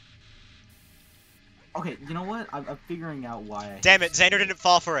 Okay, you know what? I'm figuring out why. Damn it, Xander didn't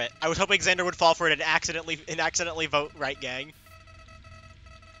fall for it. I was hoping Xander would fall for it and accidentally vote right gang.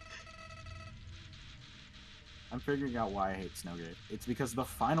 I'm figuring out why I hate Snowgrave. It's because the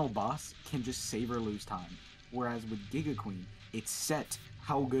final boss can just save or lose time. Whereas with Giga Queen, it's set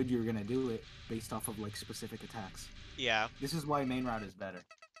how good you're gonna do it based off of like specific attacks. Yeah. This is why main route is better.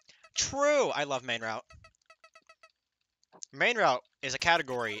 True! I love main route. Main route is a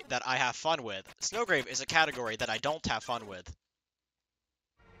category that I have fun with. Snowgrave is a category that I don't have fun with.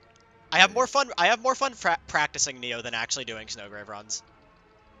 I have more fun practicing Neo than actually doing Snowgrave runs.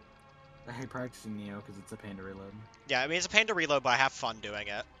 I hate practicing Neo because it's a pain to reload. Yeah, I mean, it's a pain to reload, but I have fun doing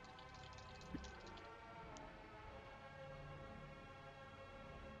it.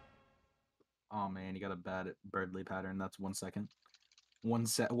 Oh man, you got a bad Birdly pattern. That's 1 second. One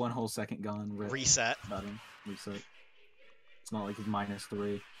whole second gone. Rip. Reset. Got him. Reset. It's not like he's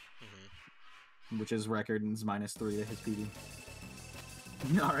 -3, which is record, and it's -3 to his PB.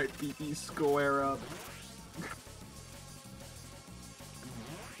 Alright, PP, square up.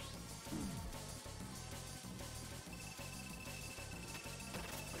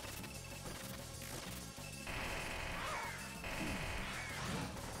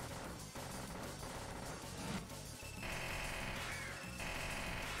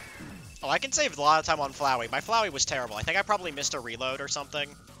 Oh, I can save a lot of time on Flowey. My Flowey was terrible. I think I probably missed a reload or something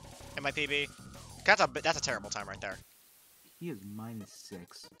in my PB. That's a terrible time right there. He is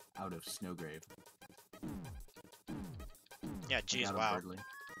 -6 out of Snowgrave. Yeah, jeez, wow. Birdly.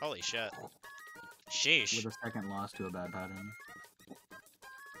 Holy shit. Sheesh. With a second loss to a bad pattern.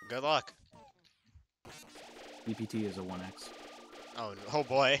 Good luck. BPT is a 1x. Oh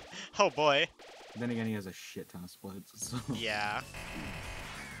boy. Oh boy. Then again, he has a shit ton of splits. So. Yeah.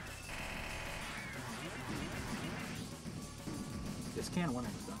 This can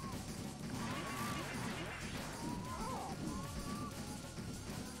 1x though.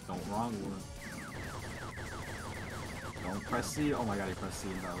 Don't wrong one. Don't press C. Oh my god, he pressed C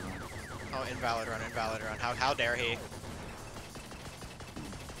invalid run. Oh, invalid run, invalid run. How dare he?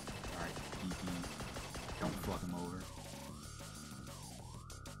 Alright, BP. Don't fuck him over.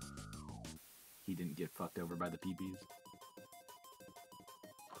 He didn't get fucked over by the PBs.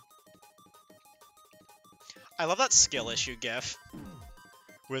 I love that skill issue gif.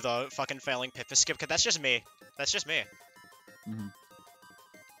 With a fucking failing Pacifist skip, cause that's just me. That's just me.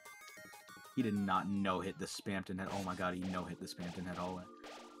 He did not no-hit the Spamton head. Oh my god, he no-hit the Spamton head hallway.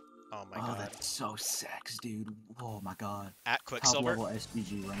 Oh my god. That's so sex, dude. Oh my god. At Quicksilver. Top level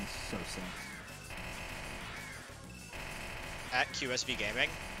SPG run is so sex. At QSV Gaming.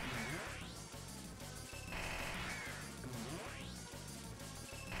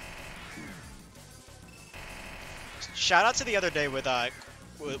 Shout out to the other day with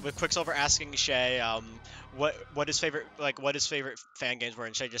Quicksilver asking Shay what his favorite fan games were,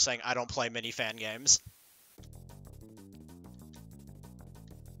 and Shay just saying I don't play many fan games.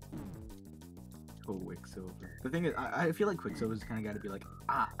 Quicksilver. The thing is, I feel like Quicksilver's kind of got to be like,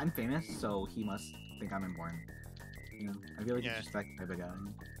 I'm famous, so he must think I'm important. You know, I feel like he's just that type of guy.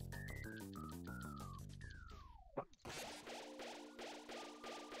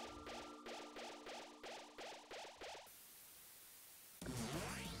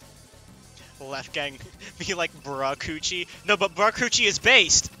 Left gang be like Bracucci. No, but Bracucci is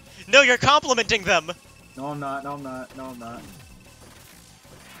based. No, you're complimenting them. No, I'm not. No, I'm not. No, I'm not.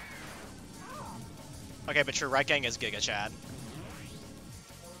 Okay, but your right gang is Giga Chad.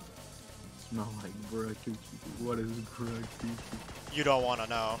 Smell like Bracucci. What is Bracucci? You don't want to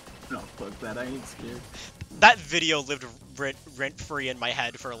know. No, fuck that. I ain't scared. That video lived rent-free in my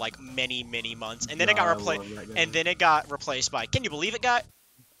head for like many months, and then it got replaced. And then it got replaced by. Can you believe it, guy?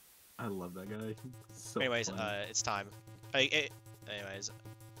 I love that guy. So anyways, funny. It's time. Anyways.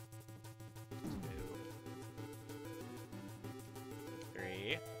 2,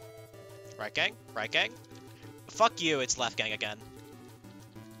 3. Right gang? Right gang? Fuck you, it's left gang again.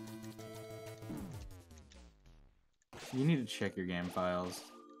 You need to check your game files.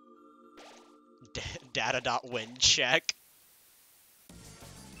 Data.win check.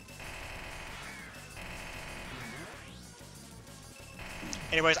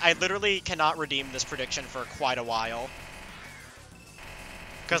 Anyways, I literally cannot redeem this prediction for quite a while.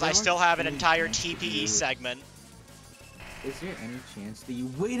 Because I still have an entire TPE segment. Is there any chance that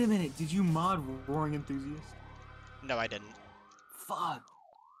you... Wait a minute, did you mod Roaring Enthusiast? No, I didn't. Fuck.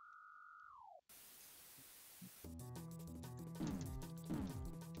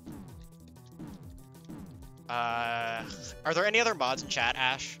 Are there any other mods in chat,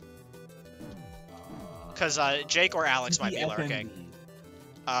 Ash? Because Jake or Alex might be lurking.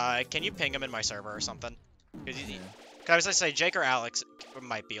 Can you ping him in my server or something? Cause I was gonna say Jake or Alex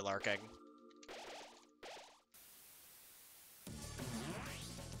might be lurking.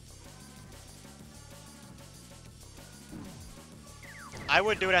 I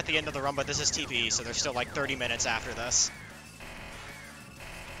would do it at the end of the run, but this is TPE, so there's still like 30 minutes after this.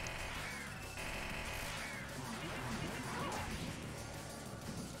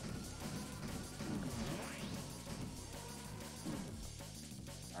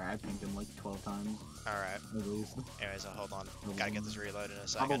 I pinged him like 12 times. Alright. At least. Anyways, hold on. Gotta get this reloaded in a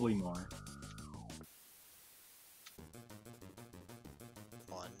second. Probably more.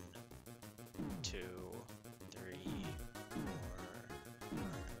 1, 2, 3, 4,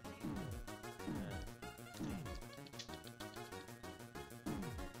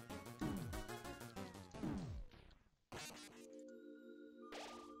 5,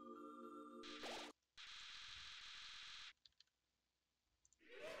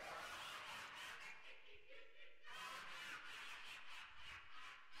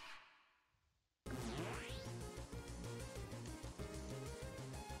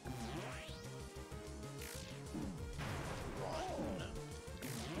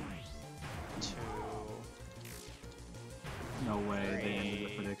 No way, 3, they ended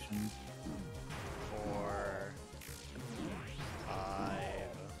the predictions. 4, 5,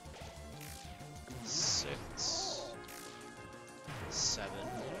 6, 7,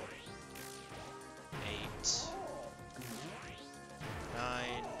 8, 9,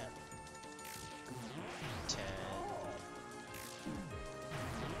 10,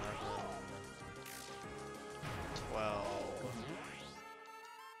 11, 12.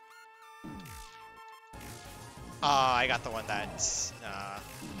 I got the one that's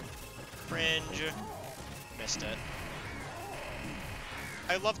cringe. Missed it.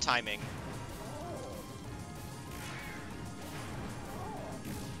 I love timing.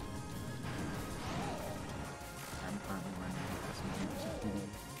 I'm currently running SMG.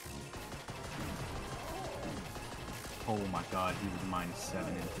 Oh my god, he was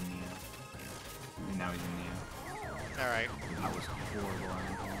 -7 into Neo. And now he's in Neo. Alright. That was horrible.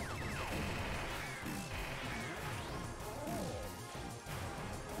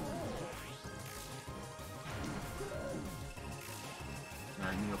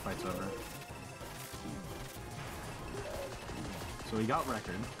 Alright, Neo fight's over. So he got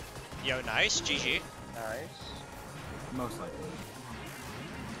record. Yo, nice. GG. Nice. Most likely.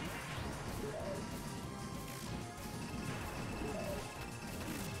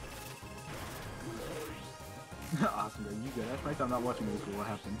 Awesome, bro. You good? That's right. I'm not watching this. What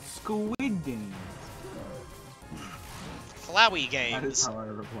happened? Squid Games. Flowey That is games. how I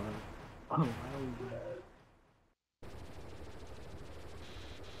reply. Oh, wow.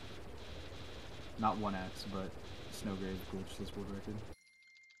 Not 1x, but Snowgrave glitched this world record.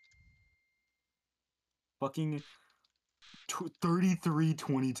 Fucking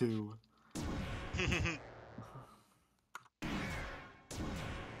 33-22.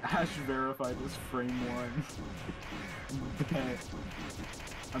 Ash verified this frame one. Bet.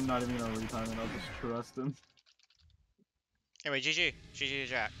 I'm not even gonna retime it, I'll just trust him. Anyway, GG. GG to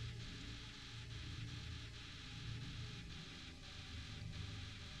Jack.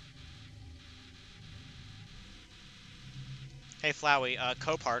 Hey, Flowey,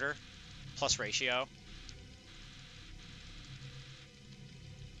 co-parter plus ratio.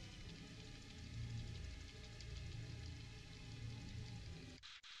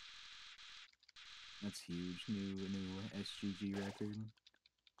 That's huge. New SGG record.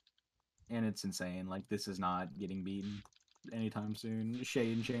 And it's insane. Like, this is not getting beaten anytime soon.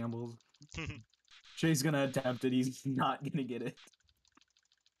 Shay in shambles. Shay's gonna attempt it, he's not gonna get it.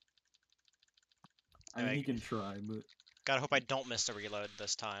 I mean, he can try, but... Gotta hope I don't miss the reload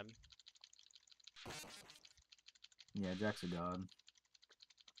this time. Yeah, Jack's a god.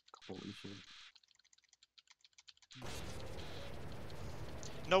 Holy shit.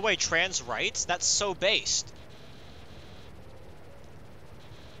 No way, trans rights? That's so based.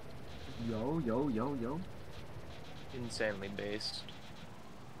 Yo. Insanely based.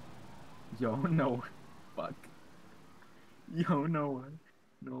 Yo, no. Fuck. Yo, no way.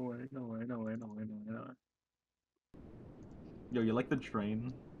 No way. Yo, you like the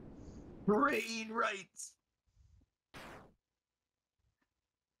train? Train rights!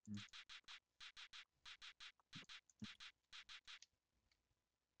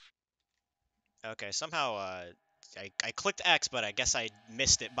 Okay, somehow, I clicked X, but I guess I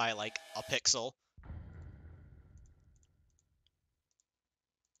missed it by, like, a pixel.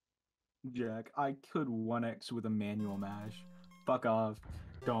 Jack, I could 1x with a manual mash. Fuck off.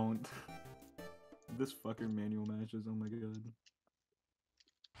 Don't. This fucking manual mash is, oh my god.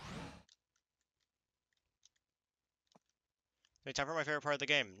 Okay, time for my favorite part of the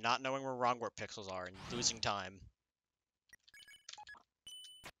game, not knowing where wrong warp pixels are and losing time.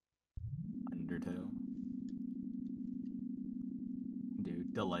 Undertale.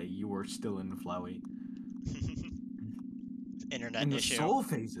 Dude, delay, you were still in Flowey. Internet In the issue. soul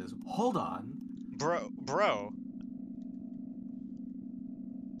phases? Hold on. Bro.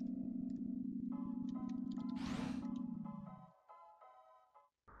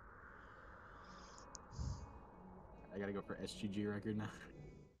 I gotta go for SGG record now.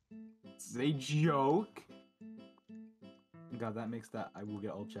 It's a joke. God, that makes that I will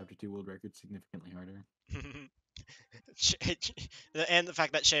get all chapter 2 world record significantly harder. And the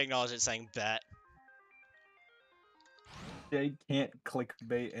fact that Shay acknowledged it saying bet. They can't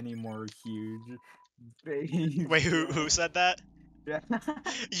clickbait anymore, huge. Base, Wait, who said that? Jack.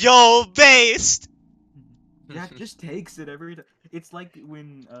 Yo, based! Jack just takes it every time. It's like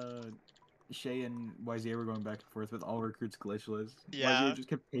when Shay and YZ were going back and forth with all recruits glitchless. Yeah. YZ just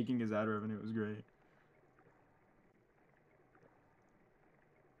kept taking his ad revenue. It was great.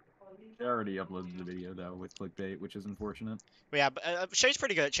 They already uploaded the video though with clickbait, which is unfortunate. But yeah, but, Shay's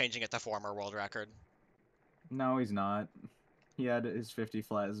pretty good at changing it to former world record. No, he's not. He had his 50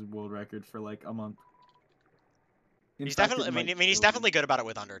 flat as world record for like a month. He's definitely. I mean, he's definitely good about it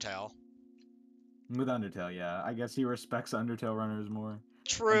with Undertale. With Undertale, yeah. I guess he respects Undertale runners more.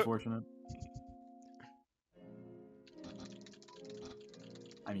 True. Unfortunate.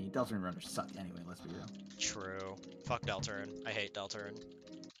 I mean, Deltarune runners suck anyway, let's be real. True. Fuck Deltarune. I hate Deltarune.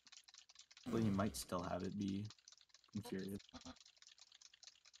 Well, you might still have it be. I'm curious.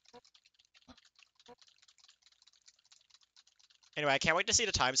 Anyway, I can't wait to see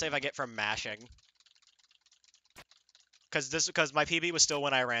the time save I get from mashing. Because my PB was still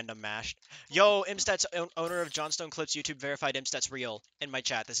when I random mashed. Yo, Imstats, owner of Johnstone Clips YouTube, verified Imstats real. In my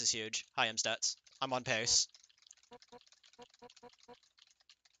chat, this is huge. Hi, Imstats. I'm on pace.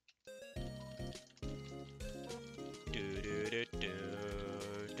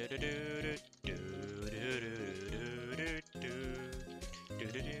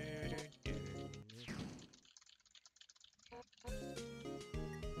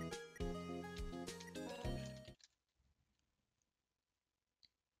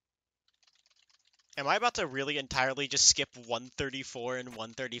 Am I about to really entirely just skip 134 and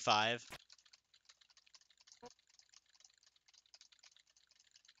 135?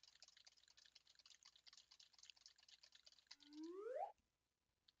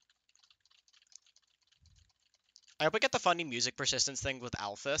 I hope I get the funny music persistence thing with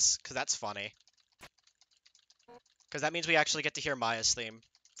Alphys, because that's funny. Because that means we actually get to hear Maya's theme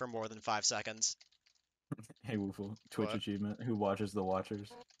for more than 5 seconds. Hey, Woofle. Twitch What? achievement. Who watches the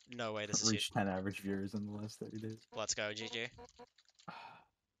Watchers? No way, this is Reached 10 average viewers in the last 30 days. Let's go, GG.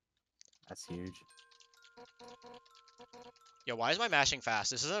 That's huge. Yo, why is my mashing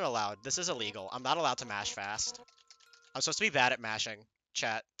fast? This isn't allowed. This is illegal. I'm not allowed to mash fast. I'm supposed to be bad at mashing.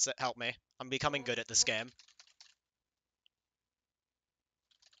 Chat, help me. I'm becoming good at this game.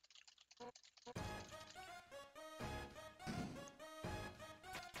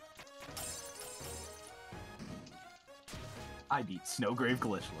 I beat Snowgrave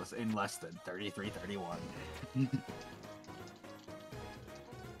Glitchless in less than 33:31.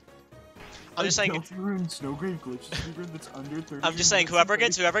 I'm just saying. Snowgrave Glitchless that's under 30. I'm just saying, whoever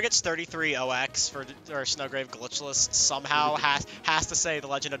gets 33 OX for or Snowgrave Glitchless somehow has to say the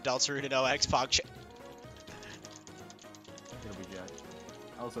Legend of Deltarune and OX PogChamp. It'll be Jack.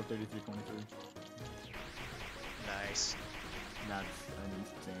 Also 33:23. Nice. That's an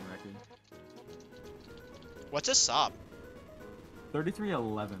insane record. What's his sub?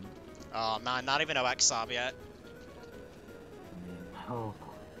 33:11. Oh man, not even OX sub yet. Oh,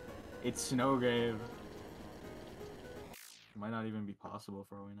 it's Snowgrave. It might not even be possible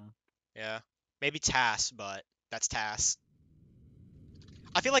for all we know. Yeah, maybe TAS, but that's TAS.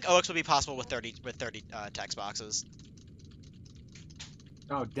 I feel like OX would be possible with 30 text boxes.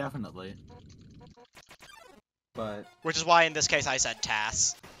 Oh, definitely. But Which is why in this case I said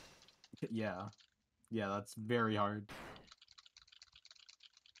TAS. yeah, that's very hard.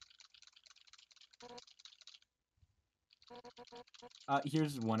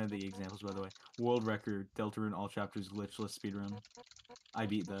 Here's one of the examples, by the way. World record, Deltarune all chapters glitchless speedrun. I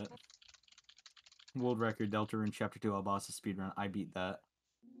beat that. World record, Deltarune chapter 2 all bosses speedrun. I beat that.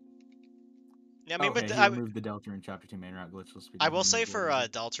 Yeah, I mean, but he removed the Deltarune chapter 2 main route glitchless speedrun. I will say for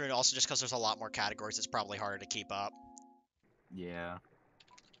Deltarune, also just because there's a lot more categories, it's probably harder to keep up. Yeah.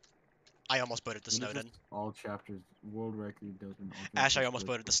 I almost booted the Snowden. All chapters, world record, Deltarune all chapters. Ash, I almost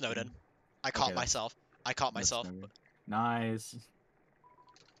booted the Snowden. I caught myself. I caught myself. Nice.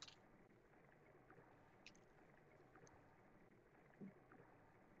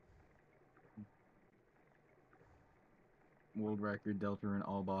 World record, Deltarune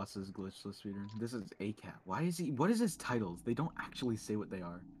all bosses glitchless speedrun. This is ACAP. Why is he? What is his titles? They don't actually say what they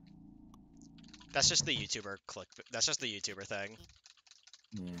are. That's just the YouTuber click. That's just the YouTuber thing.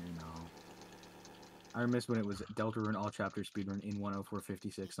 Yeah, no. I miss when it was Deltarune all chapter speedrun in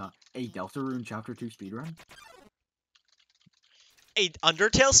 104.56, not a Deltarune chapter 2 speedrun. A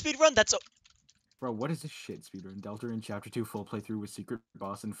Undertale speedrun? That's Bro, what is this shit speedrun? Deltarune chapter 2 full playthrough with secret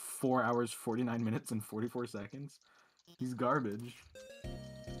boss in 4 hours, 49 minutes, and 44 seconds? He's garbage.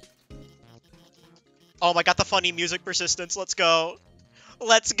 Oh my god, the funny music persistence. Let's go.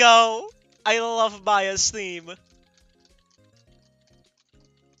 Let's go. I love Maya's theme.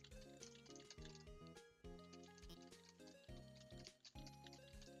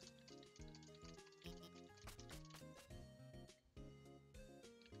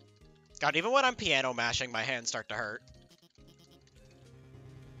 God, even when I'm piano mashing, my hands start to hurt.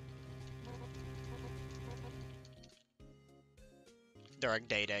 During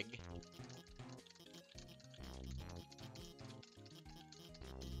dating.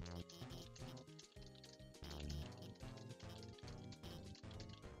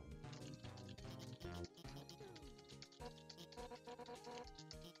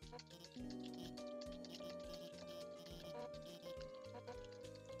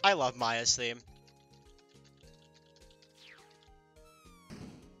 I love Maya's theme.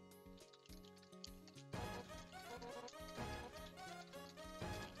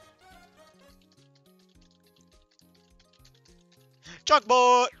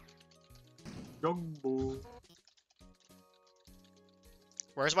 Jugboat! Jumbo.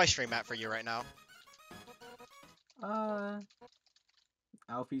 Where's my stream at for you right now?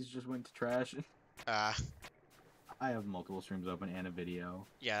 Alfie's just went to trash. Uh, I have multiple streams open and a video.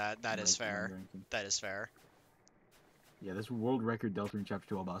 yeah, that is like, fair. rendering. That is fair. Yeah, this world record Deltarune Chapter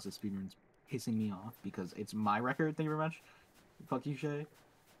 12 boss speedrun's pissing me off because it's my record. Thank you very much. Fuck you, Shay.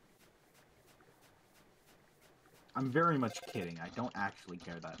 I'm very much kidding. I don't actually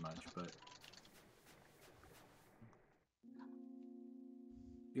care that much, but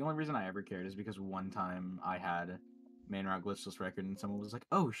the only reason I ever cared is because one time I had main route glitchless record and someone was like,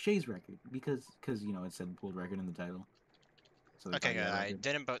 "Oh, Shay's record," because you know it said pulled record in the title. So they Okay, thought good. you had a I record.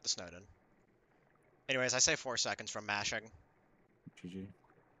 didn't boat the Snowden. Anyways, I say 4 seconds from mashing. GG.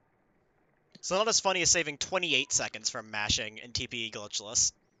 So not as funny as saving 28 seconds from mashing in TPE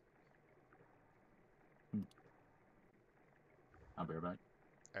glitchless. I'll be right back.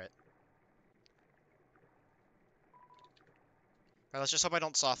 Alright, let's just hope I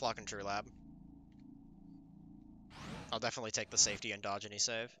don't softlock in True Lab. I'll definitely take the safety endogeny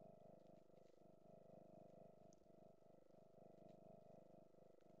save.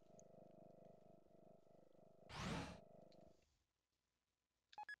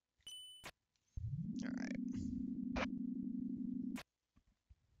 Alright.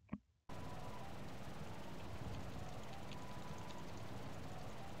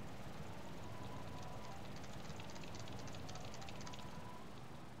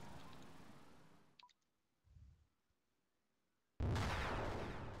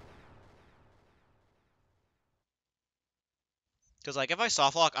 Because like if I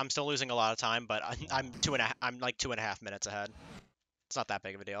softlock, I'm still losing a lot of time, but I'm like 2.5 minutes ahead. It's not that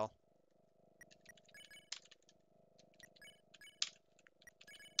big of a deal.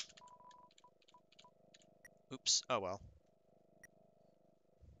 Oops. Oh well.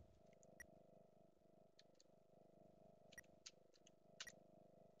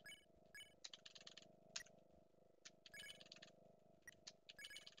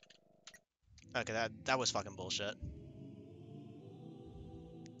 Okay, that was fucking bullshit.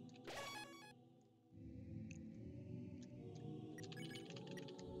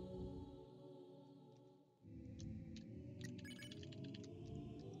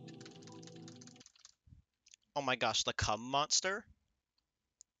 Oh my gosh, the cum monster?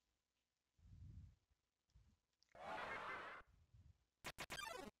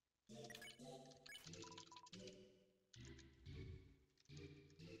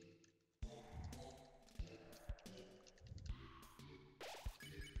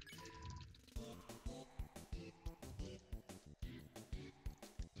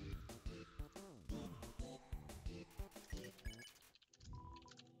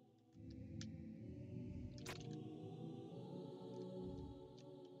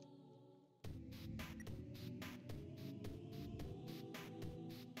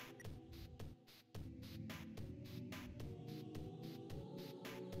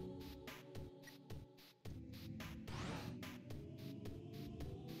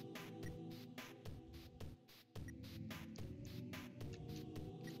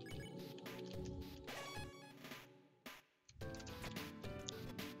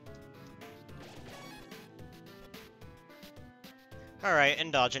 Alright,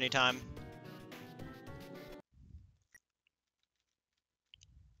 endogeny time.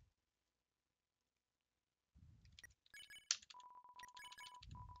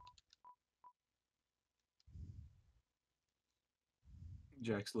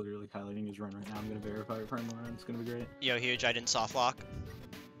 Jack's literally highlighting his run right now. I'm gonna verify it for him. It's gonna be great. Yo, huge, I didn't softlock.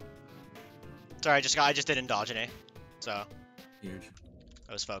 Sorry, I just did endogeny. So, Huge.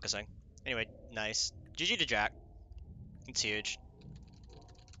 I was focusing. Anyway, nice. GG to Jack. It's huge.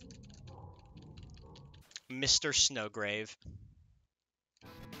 Mr. Snowgrave.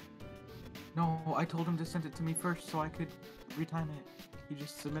 No, I told him to send it to me first so I could retime it. He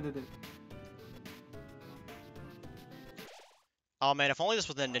just submitted it. Oh man, if only this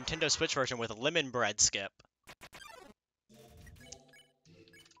was the Nintendo Switch version with lemon bread skip.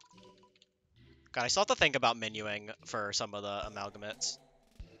 God, I still have to think about menuing for some of the amalgamates.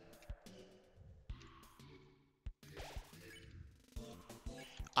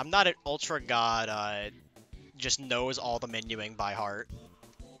 I'm not an Ultra God, just knows all the menuing by heart.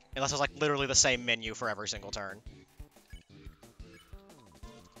 Unless it's like literally the same menu for every single turn.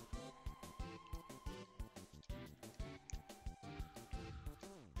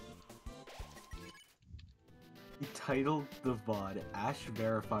 He titled the VOD Ash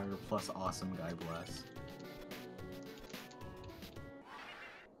Verifier plus Awesome Guy Bless.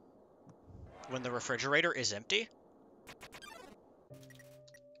 When the refrigerator is empty?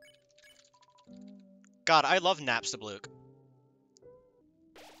 God, I love Napstablook.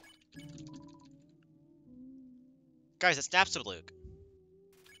 Guys, it's Napstablook.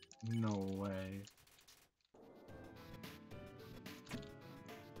 No way.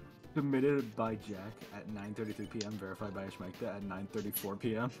 Submitted by Jack at 9:33 p.m. Verified by Ashmekta at 9:34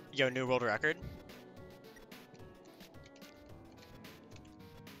 p.m. Yo, new world record.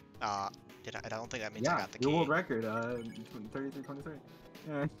 I don't think that means I got the key. New world record. 33:23.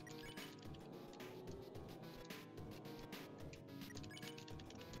 Yeah.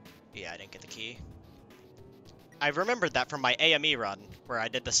 Yeah, I didn't get the key. I remembered that from my AME run, where I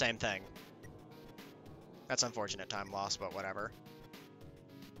did the same thing. That's unfortunate time loss, but whatever.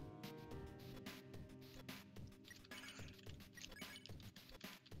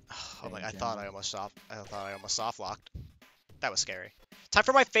 Oh my! I thought I almost soft locked. That was scary. Time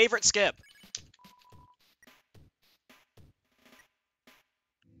for my favorite skip.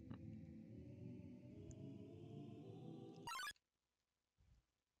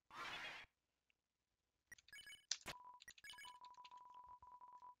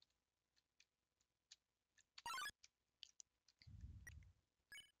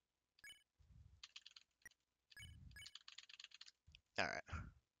 Alright.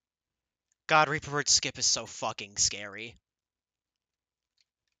 God, Reaper Bird skip is so fucking scary.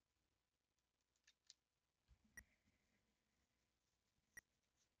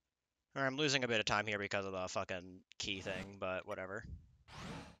 I'm losing a bit of time here because of the fucking key thing, but whatever.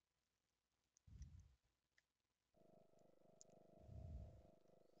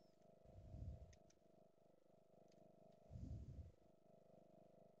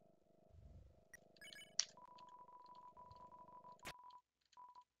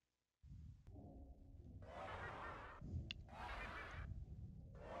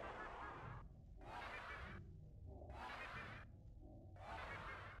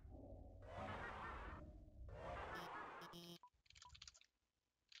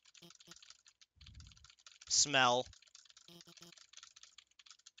 Smell.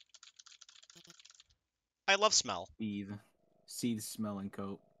 I love smell. Seed, smell, and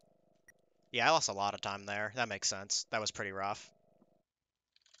coat. Yeah, I lost a lot of time there. That makes sense. That was pretty rough.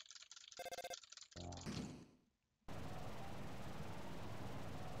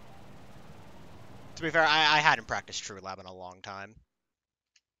 To be fair, I hadn't practiced True Lab in a long time.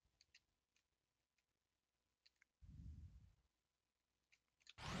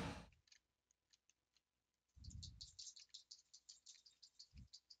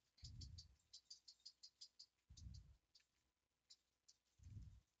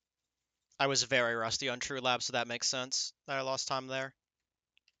 I was very rusty on True Lab, so that makes sense that I lost time there.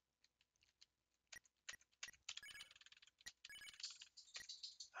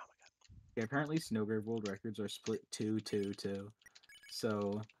 Oh my god. Okay, apparently Snowgrave World Records are split 2-2-2.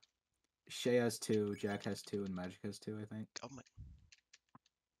 So Shay has 2, Jack has 2, and Magic has 2, I think. Oh my.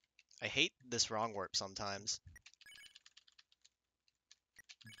 I hate this wrong warp sometimes.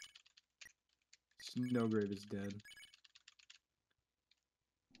 Snowgrave is dead.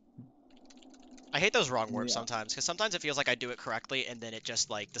 I hate those wrong warps sometimes, because sometimes it feels like I do it correctly, and then it just,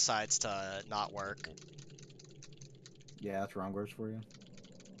 like, decides to not work. Yeah, that's wrong warps for you.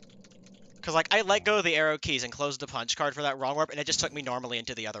 Because, like, I let go of the arrow keys and closed the punch card for that wrong warp, and it just took me normally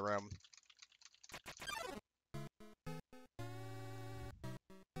into the other room.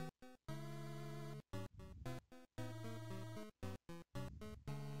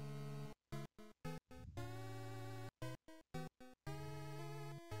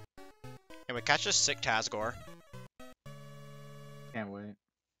 And we catch a sick Tazgore. Can't wait.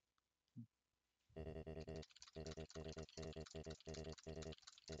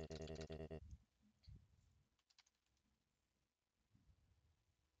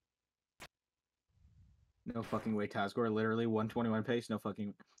 No fucking way, Tazgore. Literally 121 pace. No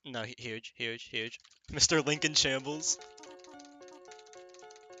fucking. No, huge, huge, huge. Mr. Lincoln Shambles.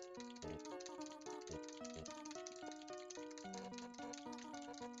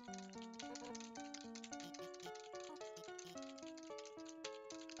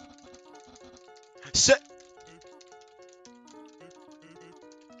 Sit.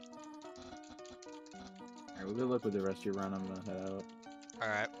 Alright, well, good luck with the rest of your run. I'm gonna head out.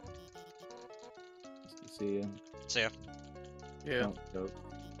 Alright. See ya. See ya. Yeah. Dope.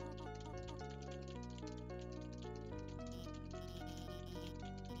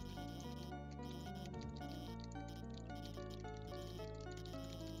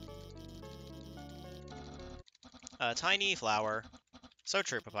 A tiny flower. So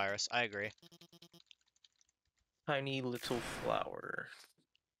true, Papyrus. I agree. Tiny little flower.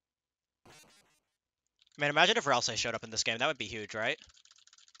 Man, imagine if Ralsei showed up in this game. That would be huge, right?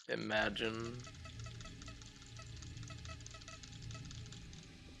 Imagine.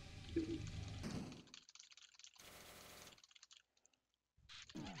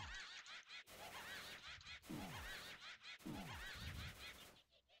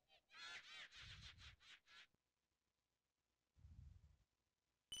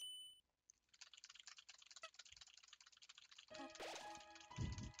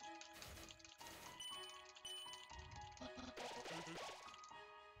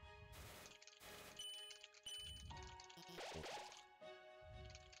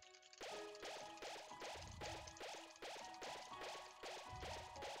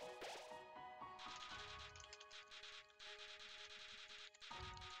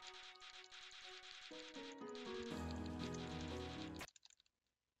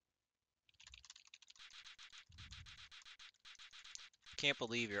 Can't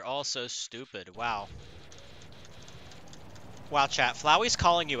believe you're all so stupid. Wow. Wow, chat. Flowey's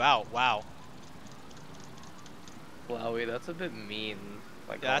calling you out. Wow. Flowey, that's a bit mean.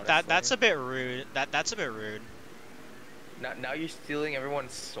 Like, That's a bit rude. That's a bit rude. Now you're stealing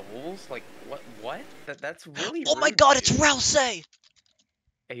everyone's souls? Like, what? That's really Oh rude, my god, dude. it's Ralsei!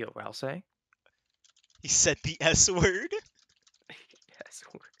 Hey, yo, Ralsei? He said the S word. Yes,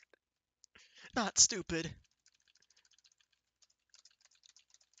 word. Not stupid.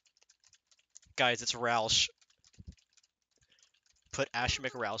 Guys, it's Ralsh. Put Ash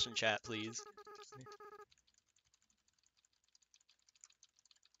McRalsh in chat, please.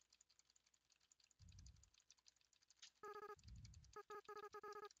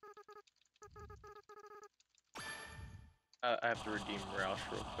 I have to redeem Roush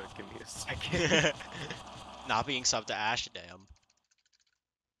real quick. Give me a second. Not being subbed to Ash, damn.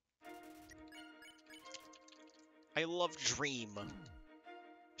 I love Dream.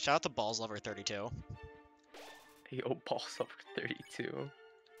 Shout out to Balls Lover 32. Yo, Balls over 32.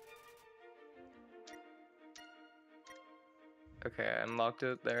 Okay, I unlocked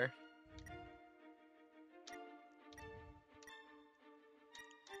it there.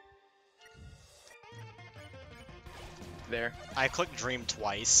 There. I clicked Dream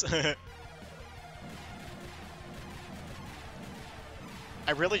twice.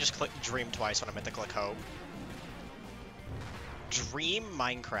 I really just clicked Dream twice when I meant to click Hope. Dream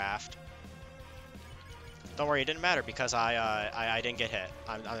Minecraft. Don't worry, it didn't matter because I didn't get hit.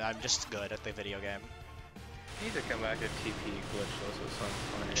 I'm just good at the video game. You need to come back to TP glitchless at some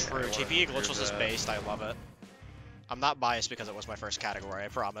point. True, TP glitchless is based. I love it. I'm not biased because it was my first category. I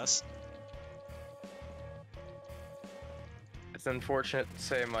promise. It's unfortunate to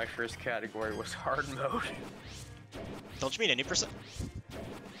say my first category was hard mode. Don't you mean any percent?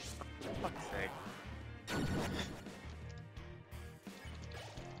 For fuck's sake.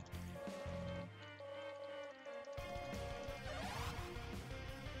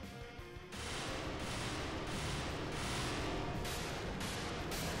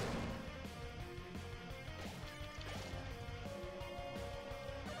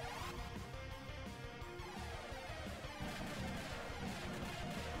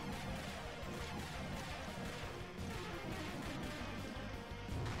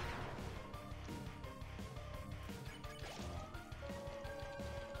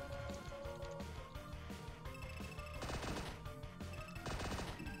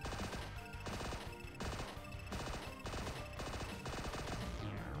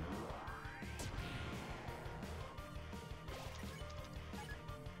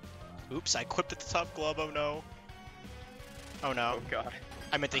 Oops, I equipped at the top glove. Oh no. Oh no. Oh god.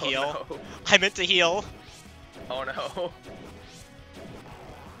 I meant to heal. No. I meant to heal. Oh no.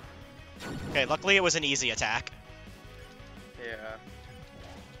 Okay, luckily it was an easy attack. Yeah.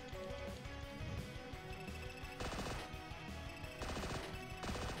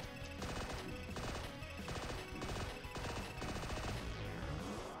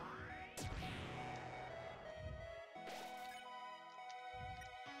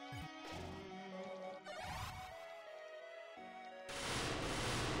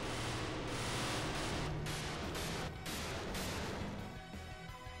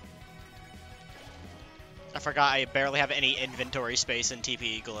 I forgot I barely have any inventory space in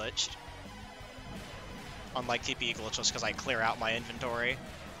TPE glitched. Unlike TPE glitchless because I clear out my inventory.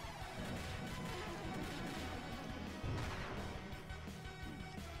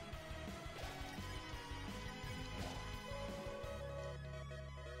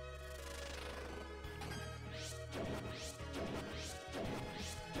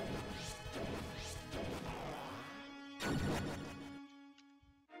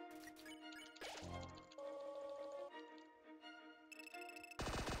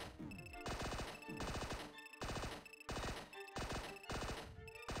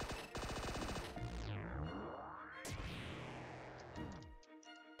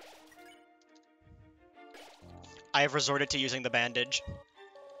 I have resorted to using the bandage.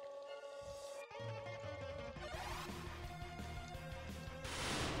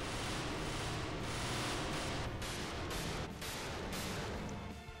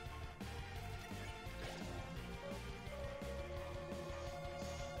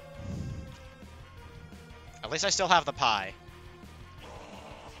 At least I still have the pie.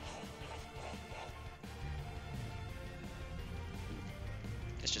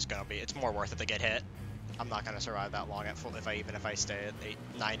 It's just gonna be, it's more worth it to get hit. I'm not gonna survive that long at full, even if I stay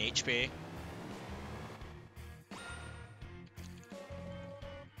at 9 HP.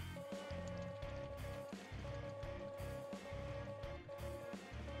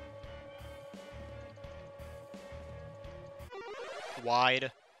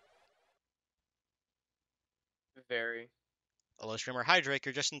 Wide. Very. Hello, streamer Hydrake,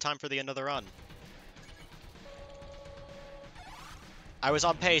 you're just in time for the end of the run. I was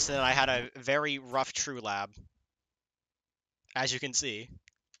on pace, and then I had a very rough True Lab, as you can see,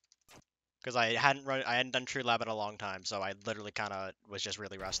 because I hadn't done True Lab in a long time, so I literally kind of was just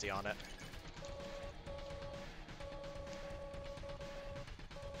really rusty on it.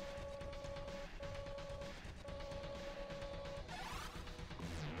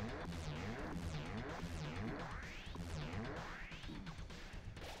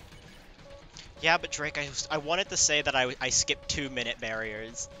 Yeah, but Drake, I wanted to say that I skipped 2-minute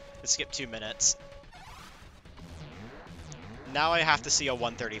barriers. I skipped 2 minutes. Now I have to see a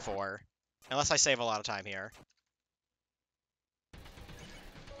 134. Unless I save a lot of time here.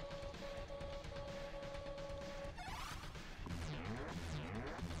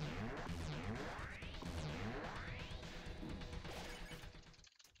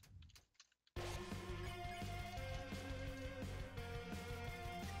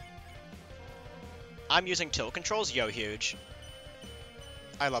 I'm using tilt controls, yo huge.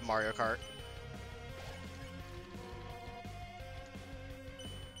 I love Mario Kart.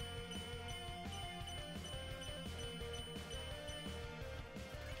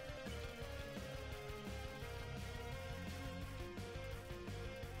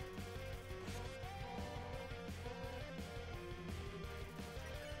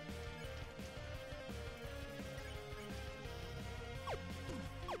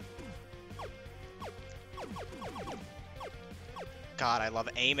 God, I love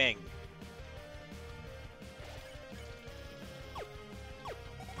aiming.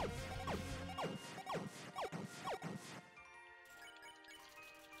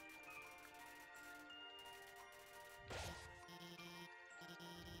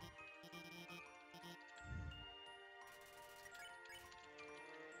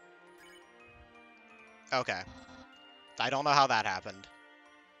 Okay. I don't know how that happened.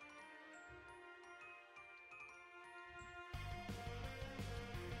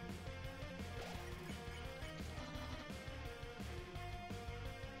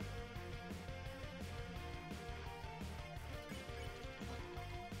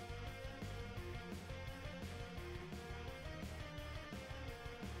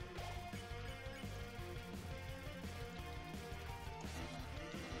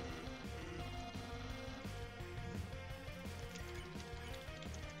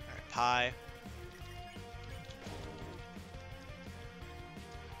 Pie.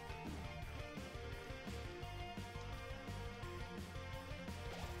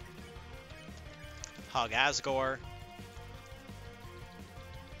 Hug Asgore.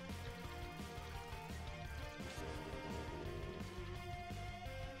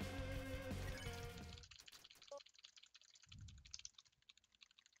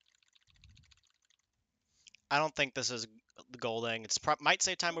 I don't think this is golding. It's might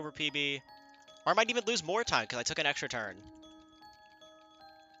save time over PB. Or I might even lose more time because I took an extra turn.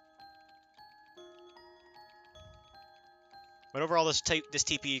 But overall, this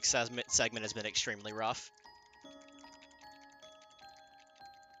TP segment has been extremely rough.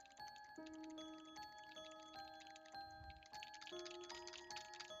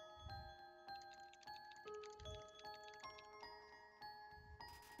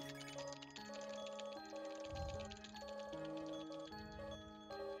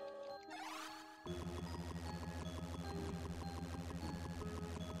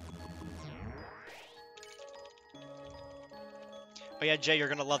 Oh yeah, Jay, you're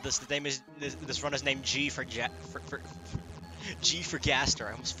gonna love this. The name is this run is named G for G for Gaster.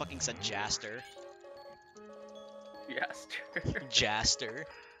 I almost fucking said Jaster. Jaster. Jaster.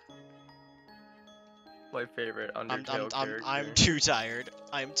 My favorite Undertale character. I'm too tired.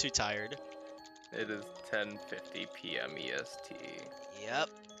 I'm too tired. It is 10:50 p.m. EST. Yep.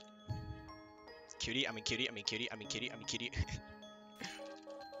 Cutie, I mean cutie, I mean cutie, I mean cutie, I mean cutie.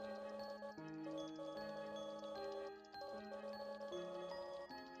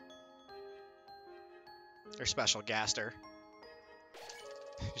 Or special gaster.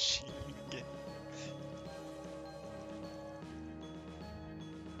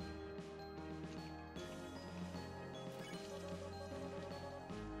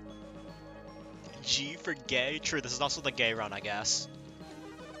 G for gay? True, this is also the gay run, I guess.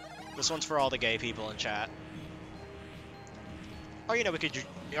 This one's for all the gay people in chat. Or, you know, we could...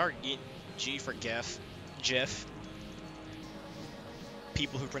 Or G for GIF. GIF.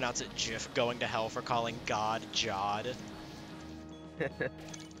 People who pronounce it GIF going to hell for calling God Jod.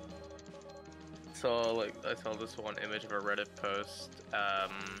 So, like, I saw this one image of a Reddit post,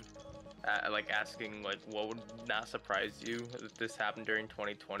 like asking, like, what would not surprise you if this happened during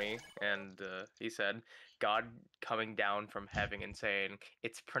 2020, and he said, God coming down from heaven and saying,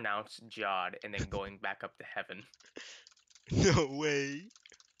 it's pronounced Jod, and then going back up to heaven. No way.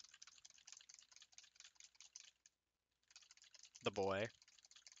 The boy.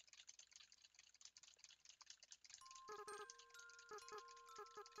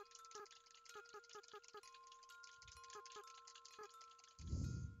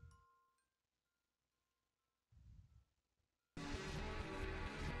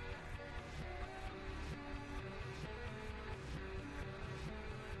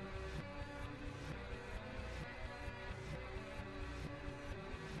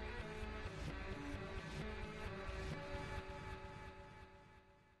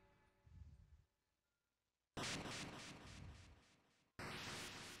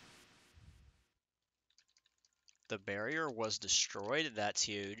 The barrier was destroyed? That's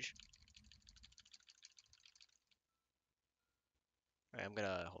huge. Alright, I'm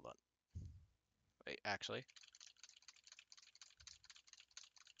gonna... Hold on. Wait, actually.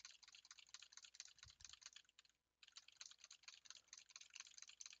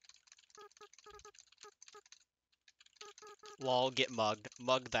 Lol, get mugged.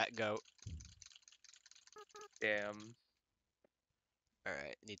 Mug that goat. Damn.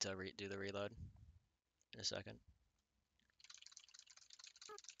 Alright, need to do the reload in a second.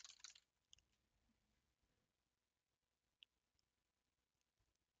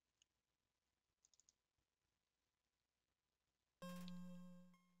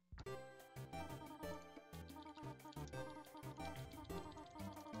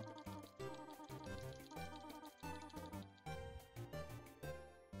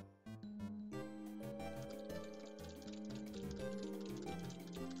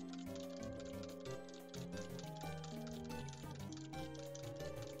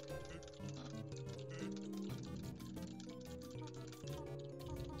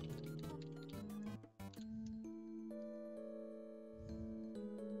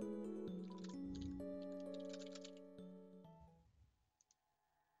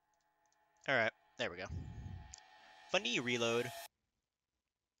 Alright, there we go. Funny reload.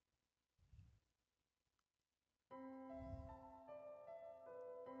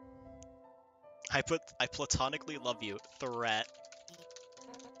 I platonically love you. Threat.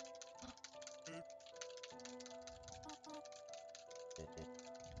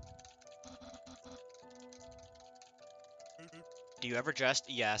 Do you ever jest?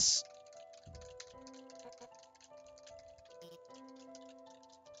 Yes.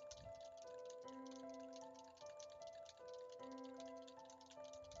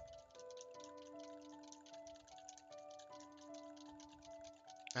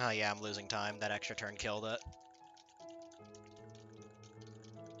 Oh yeah, I'm losing time. That extra turn killed it.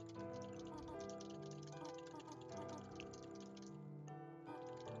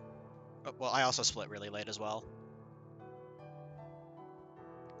 Oh, well, I also split really late as well.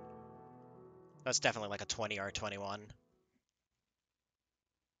 That's definitely like a 20 or a 21.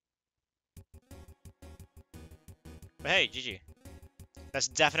 But hey, GG. That's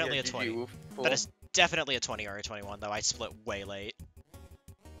definitely Yeah, a 20. GG, That is definitely a 20 or a 21, though. I split way late.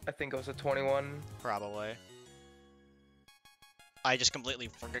 I think it was a 21. Probably. I just completely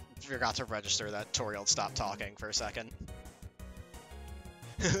forgot to register that Toriel stopped talking for a second.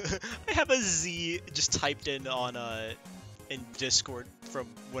 I have a Z just typed in on in Discord from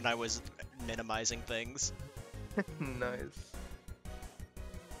when I was minimizing things. Nice.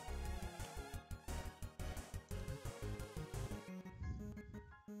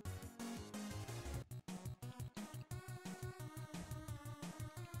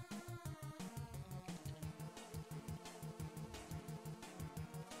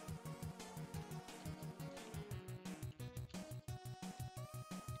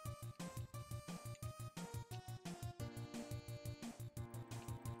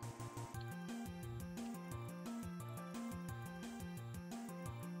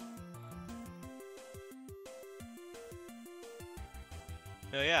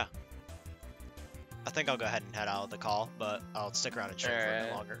 Oh yeah. I think I'll go ahead and head out of the call, but I'll stick around and stream for a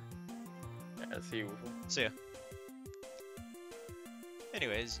bit longer. Yeah, see you. See ya.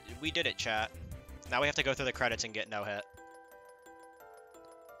 Anyways, we did it, chat. Now we have to go through the credits and get no hit.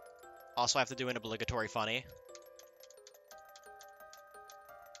 Also, I have to do an obligatory funny.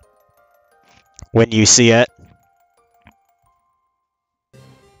 When you see it.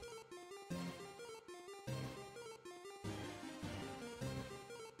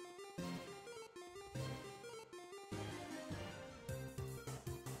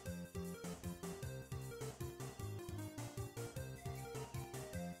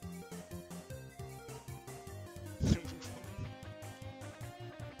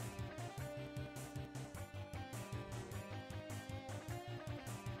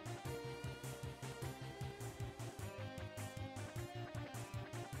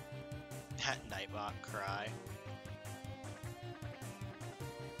 That Nightbot cry.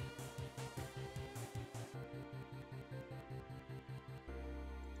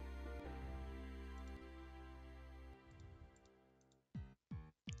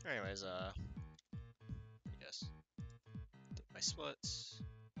 Anyways, yes. Did my splits.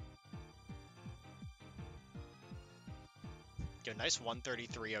 Yo, nice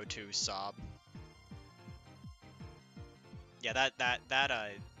 133.02 sob. Yeah, that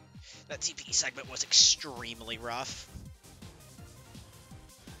TPE segment was extremely rough.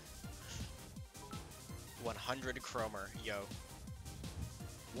 100 Chromer, yo.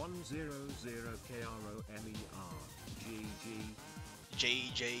 100 KROMER GG.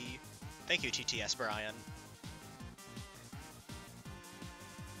 JJ. Thank you, TTS Brian.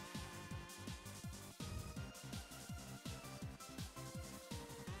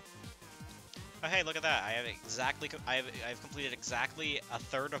 Oh hey, look at that! I have completed exactly a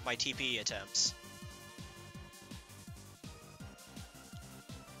third of my TPE attempts.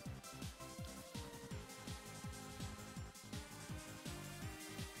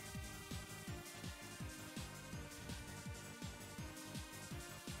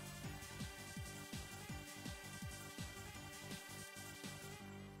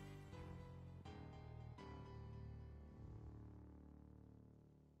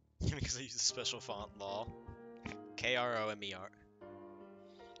 Because I use the special font, lol. KROMER.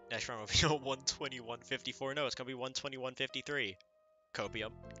 Next round will be 121.54. No, it's gonna be 121.53.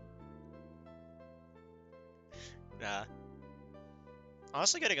 Copium. Nah.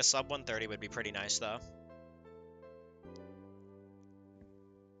 Honestly, getting a sub 130 would be pretty nice, though.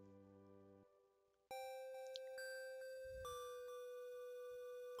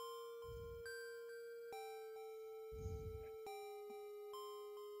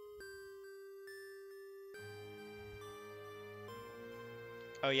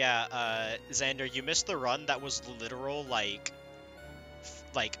 Oh yeah, Xander, you missed the run that was literal, like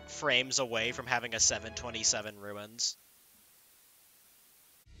frames away from having a 727 ruins.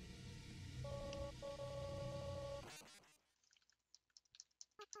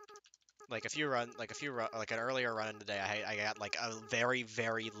 Like if you run like an earlier run in the day, I got like a very,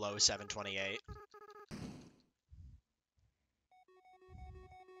 very low 728.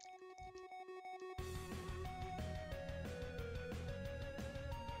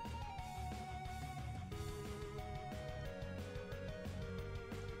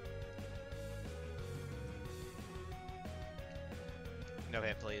 No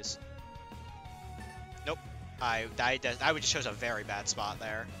hit, please. Nope. I would just chose a very bad spot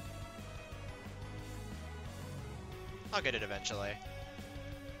there. I'll get it eventually.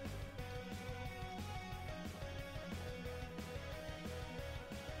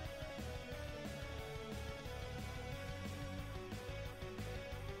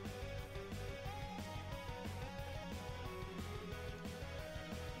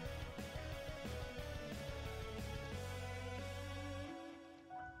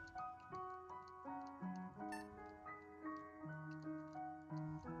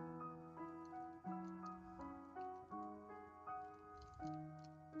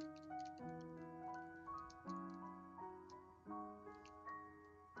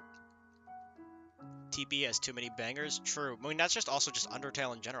 TP has too many bangers? True. I mean, that's just also just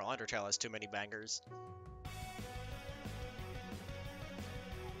Undertale in general. Undertale has too many bangers.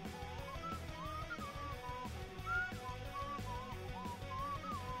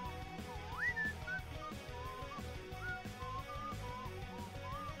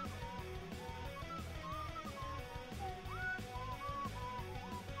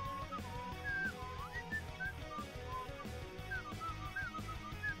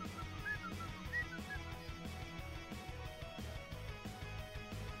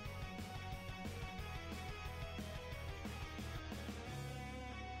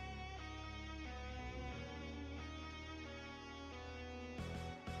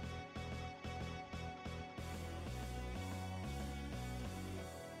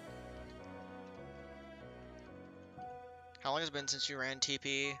 How long has it been since you ran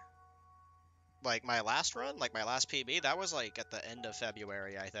TP? Like, my last run? Like, my last PB? That was, like, at the end of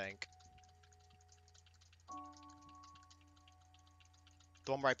February, I think.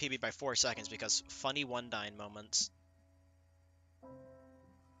 The one where I PB'd by 4 seconds because funny one-dine moments.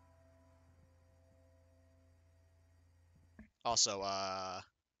 Also,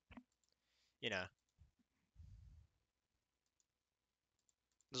 you know.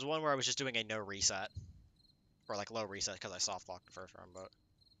 There's one where I was just doing a no reset. Or, like, low reset because I soft-locked the first run, but...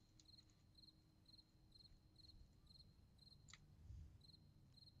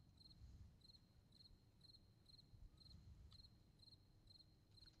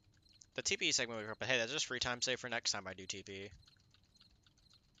 The TP segment we but hey, that's just free time save for next time I do TP.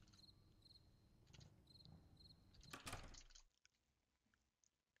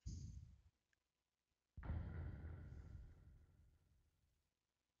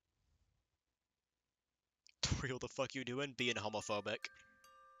 Toriel, the fuck you doing? Being homophobic.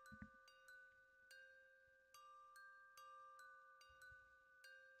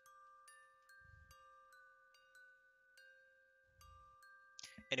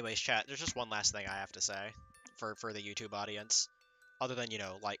 Anyways, chat, there's just one last thing I have to say for the YouTube audience. Other than, you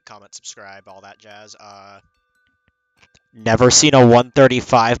know, like, comment, subscribe, all that jazz. Never seen a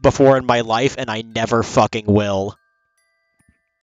 135 before in my life, and I never fucking will.